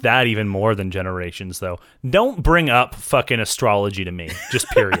 I hate that even more than generations, though. Don't bring up fucking astrology to me. Just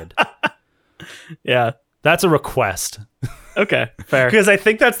period. Yeah. That's a request. Okay, fair. Because I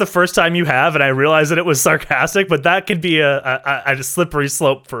think that's the first time you have, and I realize that it was sarcastic, but that could be a slippery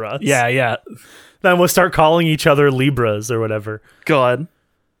slope for us. Yeah. Then we'll start calling each other Libras or whatever. God.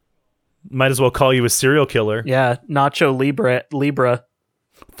 Might as well call you a serial killer. Yeah, Nacho Libra.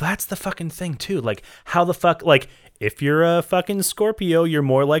 That's the fucking thing, too. Like, how the fuck... Like, if you're a fucking Scorpio, you're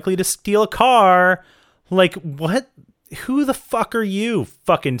more likely to steal a car. Like, what? Who the fuck are you,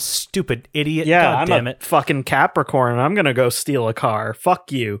 fucking stupid idiot? Yeah, God damn it. Fucking Capricorn. I'm gonna go steal a car. Fuck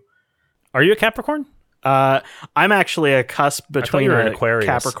you. Are you a Capricorn? I'm actually a cusp between you were an a Aquarius.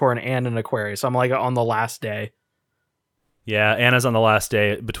 Capricorn and an Aquarius. I'm like on the last day. Yeah, Anna's on the last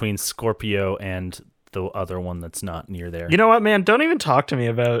day between Scorpio and the other one that's not near there. You know what, man? Don't even talk to me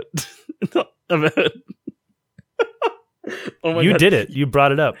about about. Oh my You God. did it. You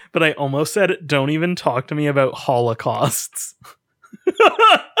brought it up. But I almost said, don't even talk to me about holocausts.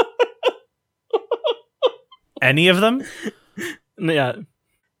 Any of them? Yeah.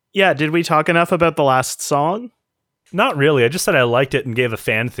 Yeah, did we talk enough about the last song? Not really. I just said I liked it and gave a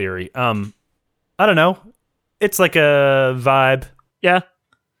fan theory. I don't know. It's like a vibe. Yeah.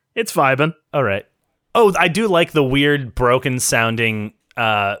 It's vibing. All right. Oh, I do like the weird broken sounding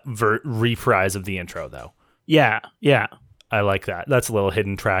reprise of the intro though. Yeah. I like that. That's a little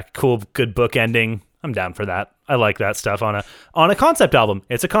hidden track. Cool, good book ending. I'm down for that. I like that stuff on a concept album.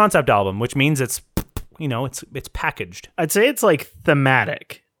 It's a concept album, which means it's it's packaged. I'd say it's like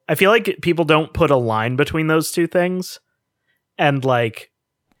thematic. I feel like people don't put a line between those two things. And like,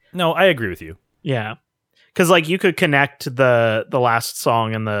 No, I agree with you. yeah. Because like you could connect the last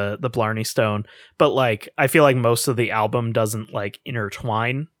song and the Blarney Stone, but like I feel like most of the album doesn't like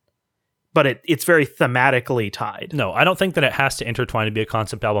intertwine, but it's very thematically tied. No, I don't think that it has to intertwine to be a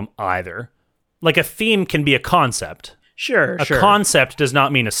concept album either. Like a theme can be a concept. Sure, A concept does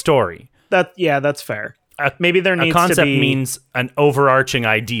not mean a story. That's fair. Maybe there needs A concept to be, means an overarching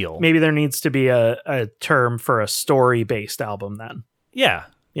ideal. maybe there needs to be a term for a story based album then. Yeah.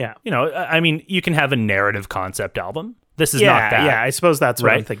 Yeah. You know, I mean, you can have a narrative concept album. This is yeah, not that. Yeah, I suppose that's what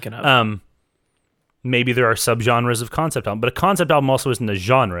right? I'm thinking of. Maybe there are subgenres of concept album, but a concept album also isn't a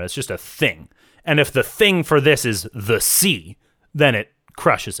genre. It's just a thing. And if the thing for this is the sea, then it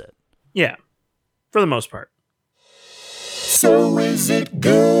crushes it. Yeah. For the most part. So is it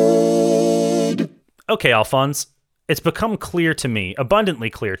good? Okay, Alphonse, it's become clear to me, abundantly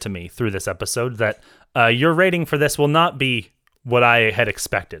clear to me through this episode that your rating for this will not be what I had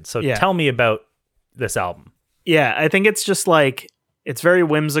expected. So Yeah. tell me about this album. Yeah, I think it's just like it's very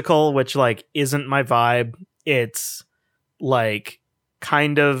whimsical, which like isn't my vibe. It's like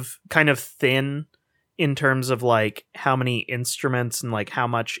kind of thin in terms of like how many instruments and like how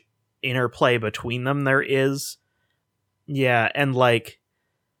much interplay between them there is. Yeah, and like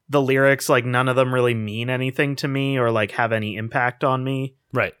the lyrics, like none of them really mean anything to me or like have any impact on me.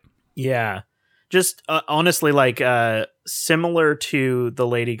 Right. Yeah. Just honestly, like similar to the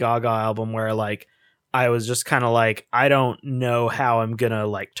Lady Gaga album where like I was just kind of like, I don't know how I'm gonna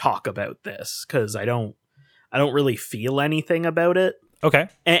like talk about this because I don't really feel anything about it. Okay.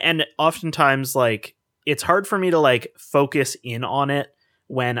 And oftentimes like it's hard for me to like focus in on it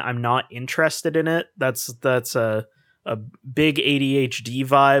when I'm not interested in it. That's a big ADHD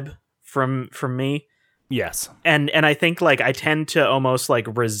vibe from me. Yes. And I think like I tend to almost like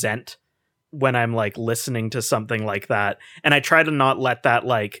resent when I'm like listening to something like that, and I try to not let that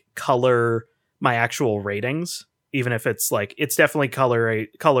like color my actual ratings, even if it's like it's definitely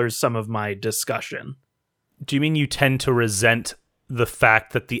colors some of my discussion. Do you mean you tend to resent the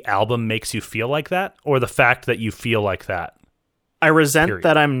fact that the album makes you feel like that, or the fact that you feel like that? I resent Period.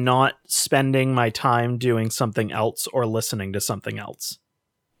 that I'm not spending my time doing something else or listening to something else.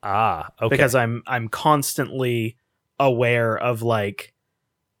 Ah, okay. Because I'm constantly aware of like,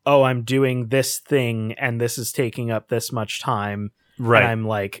 oh, I'm doing this thing and this is taking up this much time. right. And I'm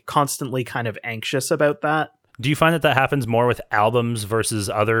like constantly kind of anxious about that. Do you find that happens more with albums versus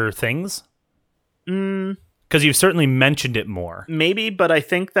other things? Because you've certainly mentioned it more. Maybe, but I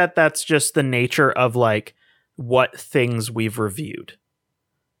think that that's just the nature of like what things we've reviewed.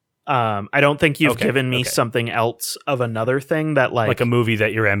 I don't think you've given me something else of another thing that like a movie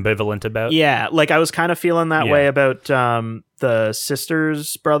that you're ambivalent about. Yeah, like I was kind of feeling that way about the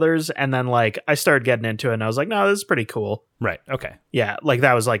Sisters Brothers, and then like I started getting into it and I was like, no, this is pretty cool. Right. Okay. Yeah, like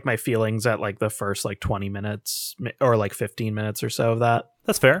that was like my feelings at like the first like 20 minutes or like 15 minutes or so of that.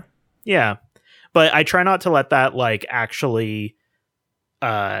 That's fair. Yeah. But I try not to let that like actually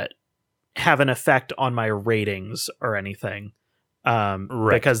have an effect on my ratings or anything.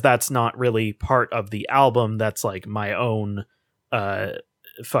 Right. Because that's not really part of the album. That's like my own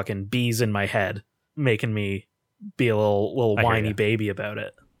fucking bees in my head making me be a little whiny baby about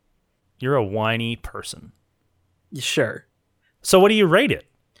it. You're a whiny person. Sure. So what do you rate it?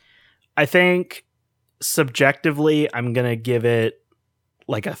 I think subjectively I'm going to give it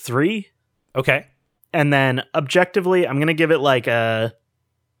like a 3. Okay. And then objectively I'm going to give it like a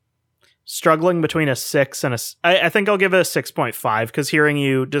struggling between a 6 and I think I'll give it a 6.5 because hearing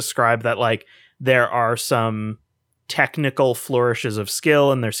you describe that like there are some technical flourishes of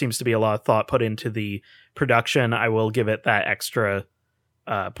skill and there seems to be a lot of thought put into the production, I will give it that extra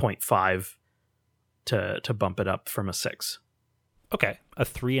 0.5 to bump it up from a 6. Okay, a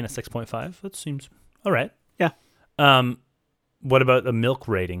 3 and a 6.5. That seems all right. Yeah. What about the milk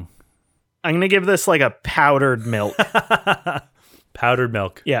rating? I'm gonna give this like a powdered milk. Powdered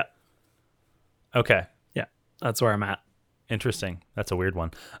milk. Yeah. Okay. Yeah, that's where I'm at. Interesting. That's a weird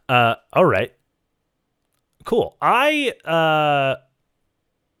one. All right. Cool. I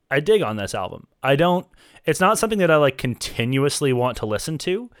dig on this album. It's not something that I like continuously want to listen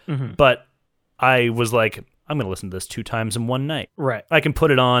to, but I was like, I'm going to listen to this 2 times in one night. Right. I can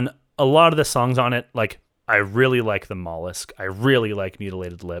put it on. A lot of the songs on it, like, I really like The Mollusk. I really like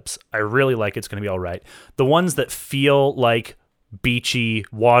Mutilated Lips. I really like It's Gonna Be Alright. The ones that feel like beachy,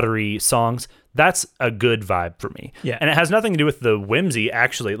 watery songs, that's a good vibe for me. Yeah. And it has nothing to do with the whimsy,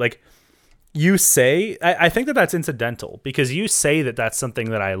 actually. Like, you say, I think that that's incidental because you say that that's something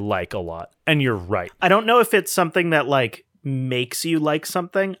that I like a lot. And you're right. I don't know if it's something that like makes you like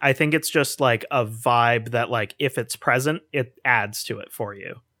something. I think it's just like a vibe that like if it's present, it adds to it for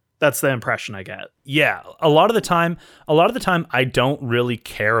you. That's the impression I get. Yeah, a lot of the time I don't really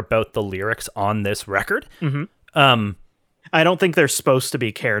care about the lyrics on this record. I don't think they're supposed to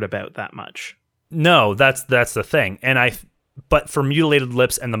be cared about that much. No, that's the thing. But for Mutilated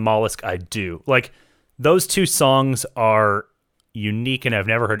Lips and The Mollusk, I do. Like, those 2 songs are unique and I've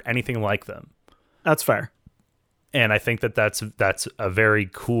never heard anything like them. That's fair. And I think that that's a very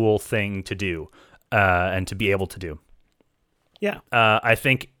cool thing to do and to be able to do. Yeah. I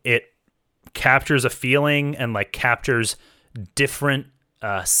think it captures a feeling and like captures different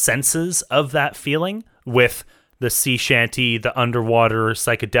senses of that feeling with the sea shanty, the underwater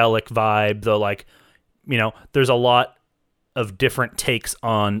psychedelic vibe, the like, you know, there's a lot of different takes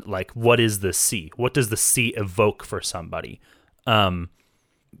on like what is the sea? What does the sea evoke for somebody?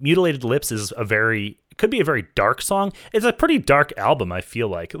 Mutilated Lips is could be a very dark song. It's a pretty dark album, I feel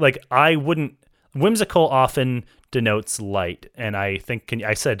like. Like whimsical often denotes light, and I think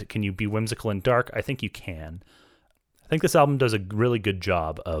can you be whimsical and dark? I think you can. I think this album does a really good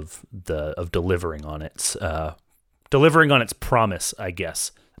job of delivering on its promise, I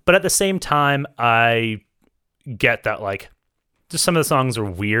guess. But at the same time, I get that like just some of the songs are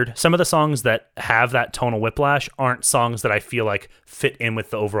weird. Some of the songs that have that tonal whiplash aren't songs that I feel like fit in with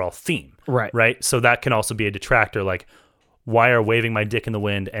the overall theme. Right. So that can also be a detractor. Like, why are Waving My Dick in the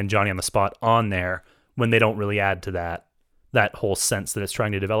Wind and Johnny on the Spot on there when they don't really add to that whole sense that it's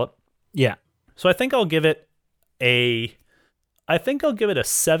trying to develop? Yeah. So I think I'll give it a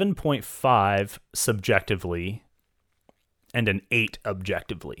 7.5 subjectively and an 8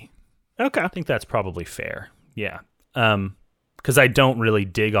 objectively. Okay. I think that's probably fair. Yeah. Because I don't really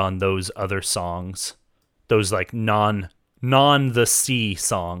dig on those other songs, those like non the sea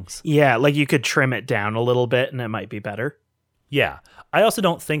songs. Yeah, like you could trim it down a little bit and it might be better. Yeah. I also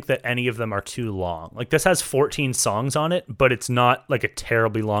don't think that any of them are too long. Like, this has 14 songs on it, but it's not like a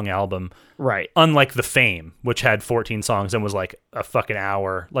terribly long album. Right. Unlike The Fame, which had 14 songs and was like a fucking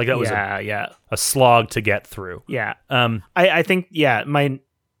hour. Like, that was a slog to get through. Yeah. I think, yeah,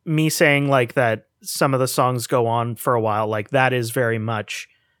 me saying like that some of the songs go on for a while, like that is very much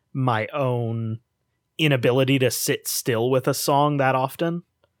my own inability to sit still with a song that often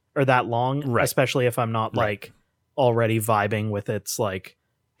or that long, right. Especially if I'm not like already vibing with its like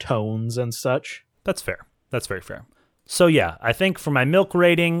tones and such. That's fair. That's very fair. So yeah, I think for my milk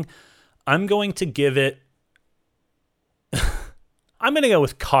rating, I'm going to give it I'm going to go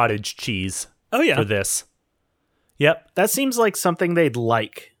with cottage cheese. Oh yeah. For this. Yep. That seems like something they'd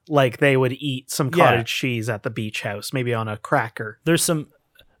like like they would eat some cottage cheese at the beach house, maybe on a cracker. There's some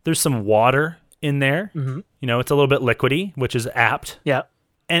water in there. Mm-hmm. You know, it's a little bit liquidy, which is apt. Yeah.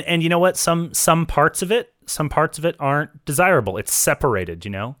 And you know what? Some parts of it aren't desirable. It's separated,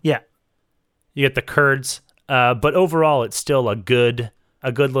 you know? Yeah. You get the curds, but overall it's still a good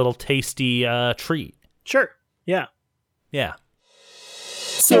little tasty treat. Sure. Yeah. Yeah.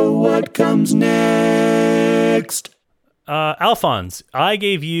 So what comes next? Alphonse,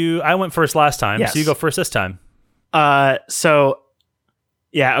 I went first last time, Yes. so you go first this time. So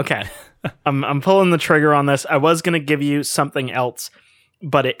yeah, okay. I'm pulling the trigger on this. I was going to give you something else,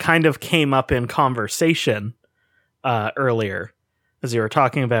 but it kind of came up in conversation earlier as you were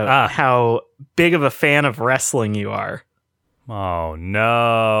talking about how big of a fan of wrestling you are. Oh,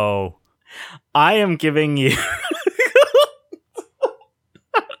 no. I am giving you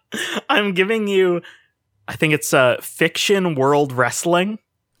I think it's Fiction World Wrestling.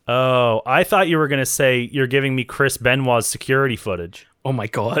 Oh, I thought you were going to say you're giving me Chris Benoit's security footage. Oh my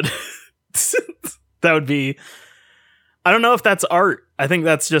god. That would be... I don't know if that's art. I think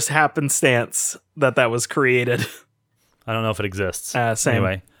that's just happenstance that was created. I don't know if it exists. Same.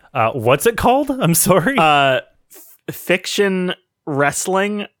 Anyway, what's it called? I'm sorry. Fiction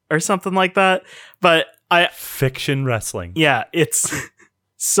Wrestling or something like that. But Fiction Wrestling. Yeah, it's...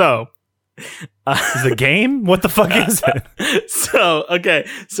 So... Is it a game? What the fuck is it? So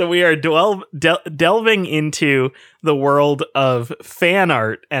we are delving into the world of fan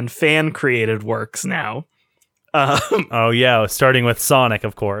art and fan created works now. Oh yeah, starting with Sonic,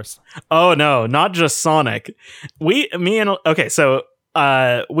 of course. Oh no, not just Sonic. We did our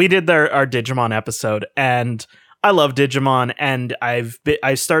Digimon episode, and I love Digimon, and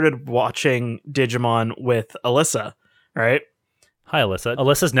I started watching Digimon with Alyssa, right? Hi, Alyssa.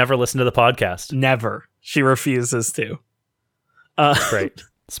 Alyssa's never listened to the podcast. Never. She refuses to. Great.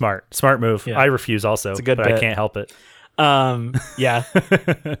 Smart move. Yeah. I refuse also, It's a good but bit. I can't help it. Yeah.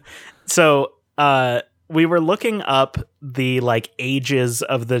 So, we were looking up the like ages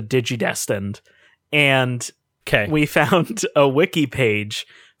of the Digidestined, and Okay. we found a wiki page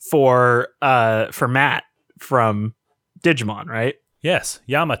for Matt from Digimon, right? Yes,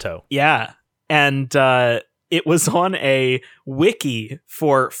 Yamato. Yeah. And it was on a wiki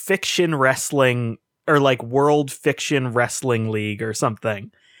for fiction wrestling or like World Fiction Wrestling League or something.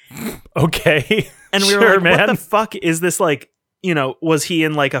 Okay. And we Sure, were like, man. what the fuck is this? Like, you know, was he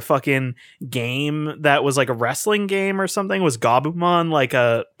in like a fucking game that was like a wrestling game or something? Was Gabumon like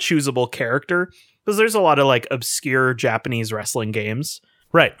a choosable character? Because there's a lot of like obscure Japanese wrestling games.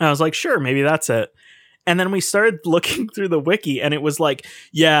 Right. And I was like, sure, maybe that's it. And then we started looking through the wiki, and it was like,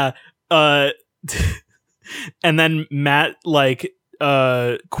 yeah, and then Matt like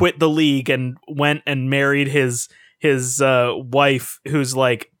quit the league and went and married his wife, who's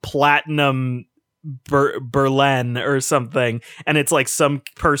like platinum Berlin or something, and it's like some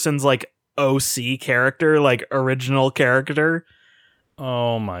person's like OC character, like original character.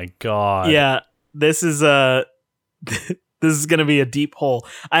 Oh my god. Yeah, this is this is gonna be a deep hole.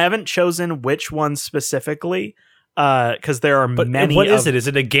 I haven't chosen which one specifically, because there are But many. what is it? Is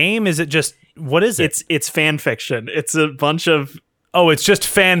it a game? Is it just what is it? It's fan fiction. It's a bunch of it's just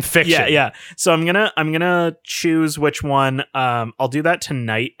fan fiction. yeah. So I'm gonna choose which one. I'll do that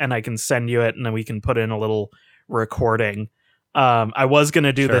tonight, and I can send you it, and then we can put in a little recording. I was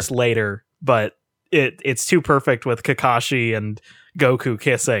gonna do this later, but it's too perfect with Kakashi and Goku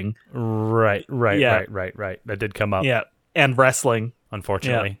kissing. Right. Yeah. Right. That did come up. Yeah, and wrestling.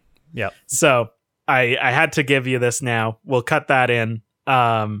 Unfortunately. Yeah. So I had to give you this now. We'll cut that in.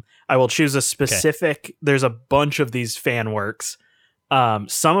 I will choose a specific. There's a bunch of these fan works.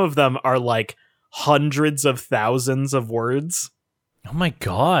 Some of them are like hundreds of thousands of words. Oh my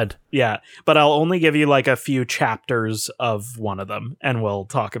god. Yeah, but I'll only give you like a few chapters of one of them, and we'll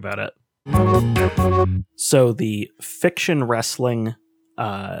talk about it. So the fiction wrestling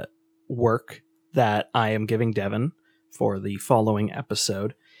work that I am giving Devin for the following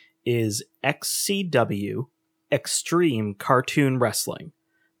episode is XCW Extreme Cartoon Wrestling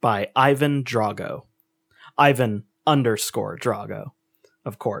by Ivan Drago. Ivan _ Drago,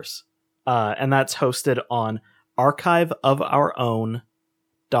 of course. And that's hosted on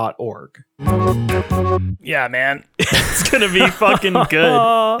archiveofourown.org. Yeah, man. It's gonna be fucking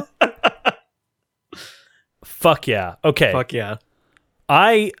good. Fuck yeah. Okay. Fuck yeah.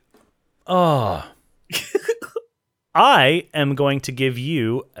 I am going to give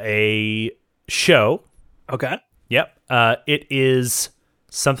you a show. Okay. Yep. It is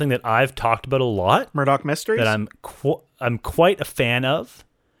something that I've talked about a lot, Murdoch Mysteries? that I'm quite a fan of.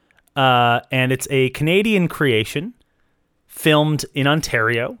 And it's a Canadian creation filmed in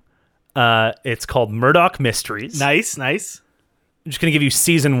Ontario. It's called Murdoch Mysteries. Nice. I'm just going to give you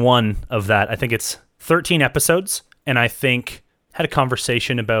season 1 of that. I think it's 13 episodes, and I think had a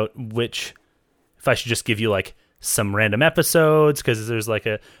conversation about if I should just give you like some random episodes, because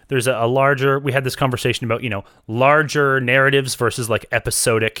there's a larger, we had this conversation about, larger narratives versus like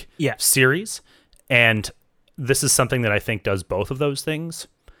episodic series. And this is something that I think does both of those things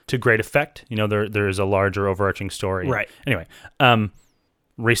to great effect. There's a larger overarching story. Right. Anyway,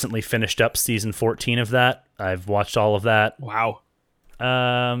 recently finished up season 14 of that. I've watched all of that. Wow.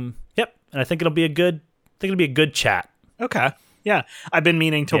 Yep. And I think it'll be a good chat. Okay. Yeah. I've been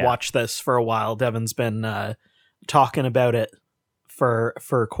meaning to watch this for a while. Devin's been talking about it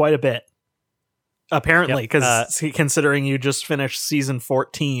for quite a bit. Apparently, because considering you just finished season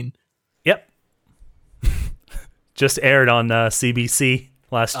 14. Yep. Just aired on CBC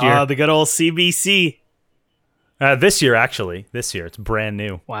last year. The good old CBC. This year, actually. This year. It's brand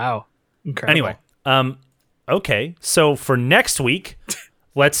new. Wow. Incredible. Anyway, okay. So for next week,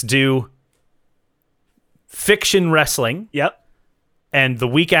 let's do fiction wrestling. Yep. And the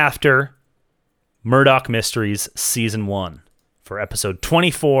week after, Murdoch Mysteries Season 1 for episode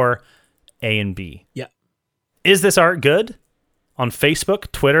 24, A and B. Yep. Is This Art Good? On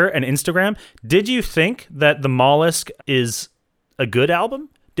Facebook, Twitter, and Instagram. Did you think that The Mollusk is a good album?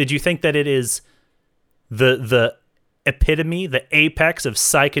 Did you think that it is the epitome, the apex of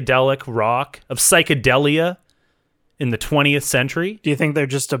psychedelic rock, of psychedelia in the 20th century? Do you think they're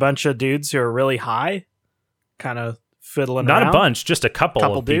just a bunch of dudes who are really high? Kind of fiddling Not around? a bunch, just a couple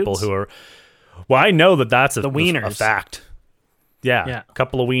of people dudes? who are... Well, I know that's the wieners. a fact. Yeah, a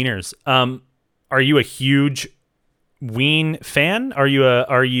couple of wieners. Are you a huge Ween fan? Are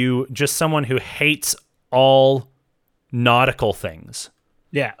you just someone who hates all nautical things?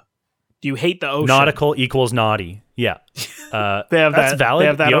 Yeah. Do you hate the ocean? Nautical equals naughty. Yeah. They have that's that, valid. They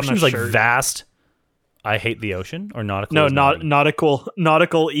have that the on ocean's the like shirt. vast. I hate the ocean, or nautical. No, is naughty?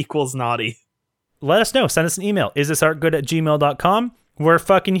 nautical equals naughty. Let us know. Send us an email. isthisartgood@gmail.com. We're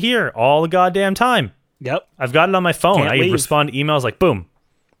fucking here all the goddamn time. Yep. I've got it on my phone. Can't I leave. respond to emails like, boom.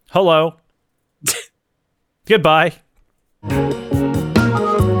 Hello. Goodbye.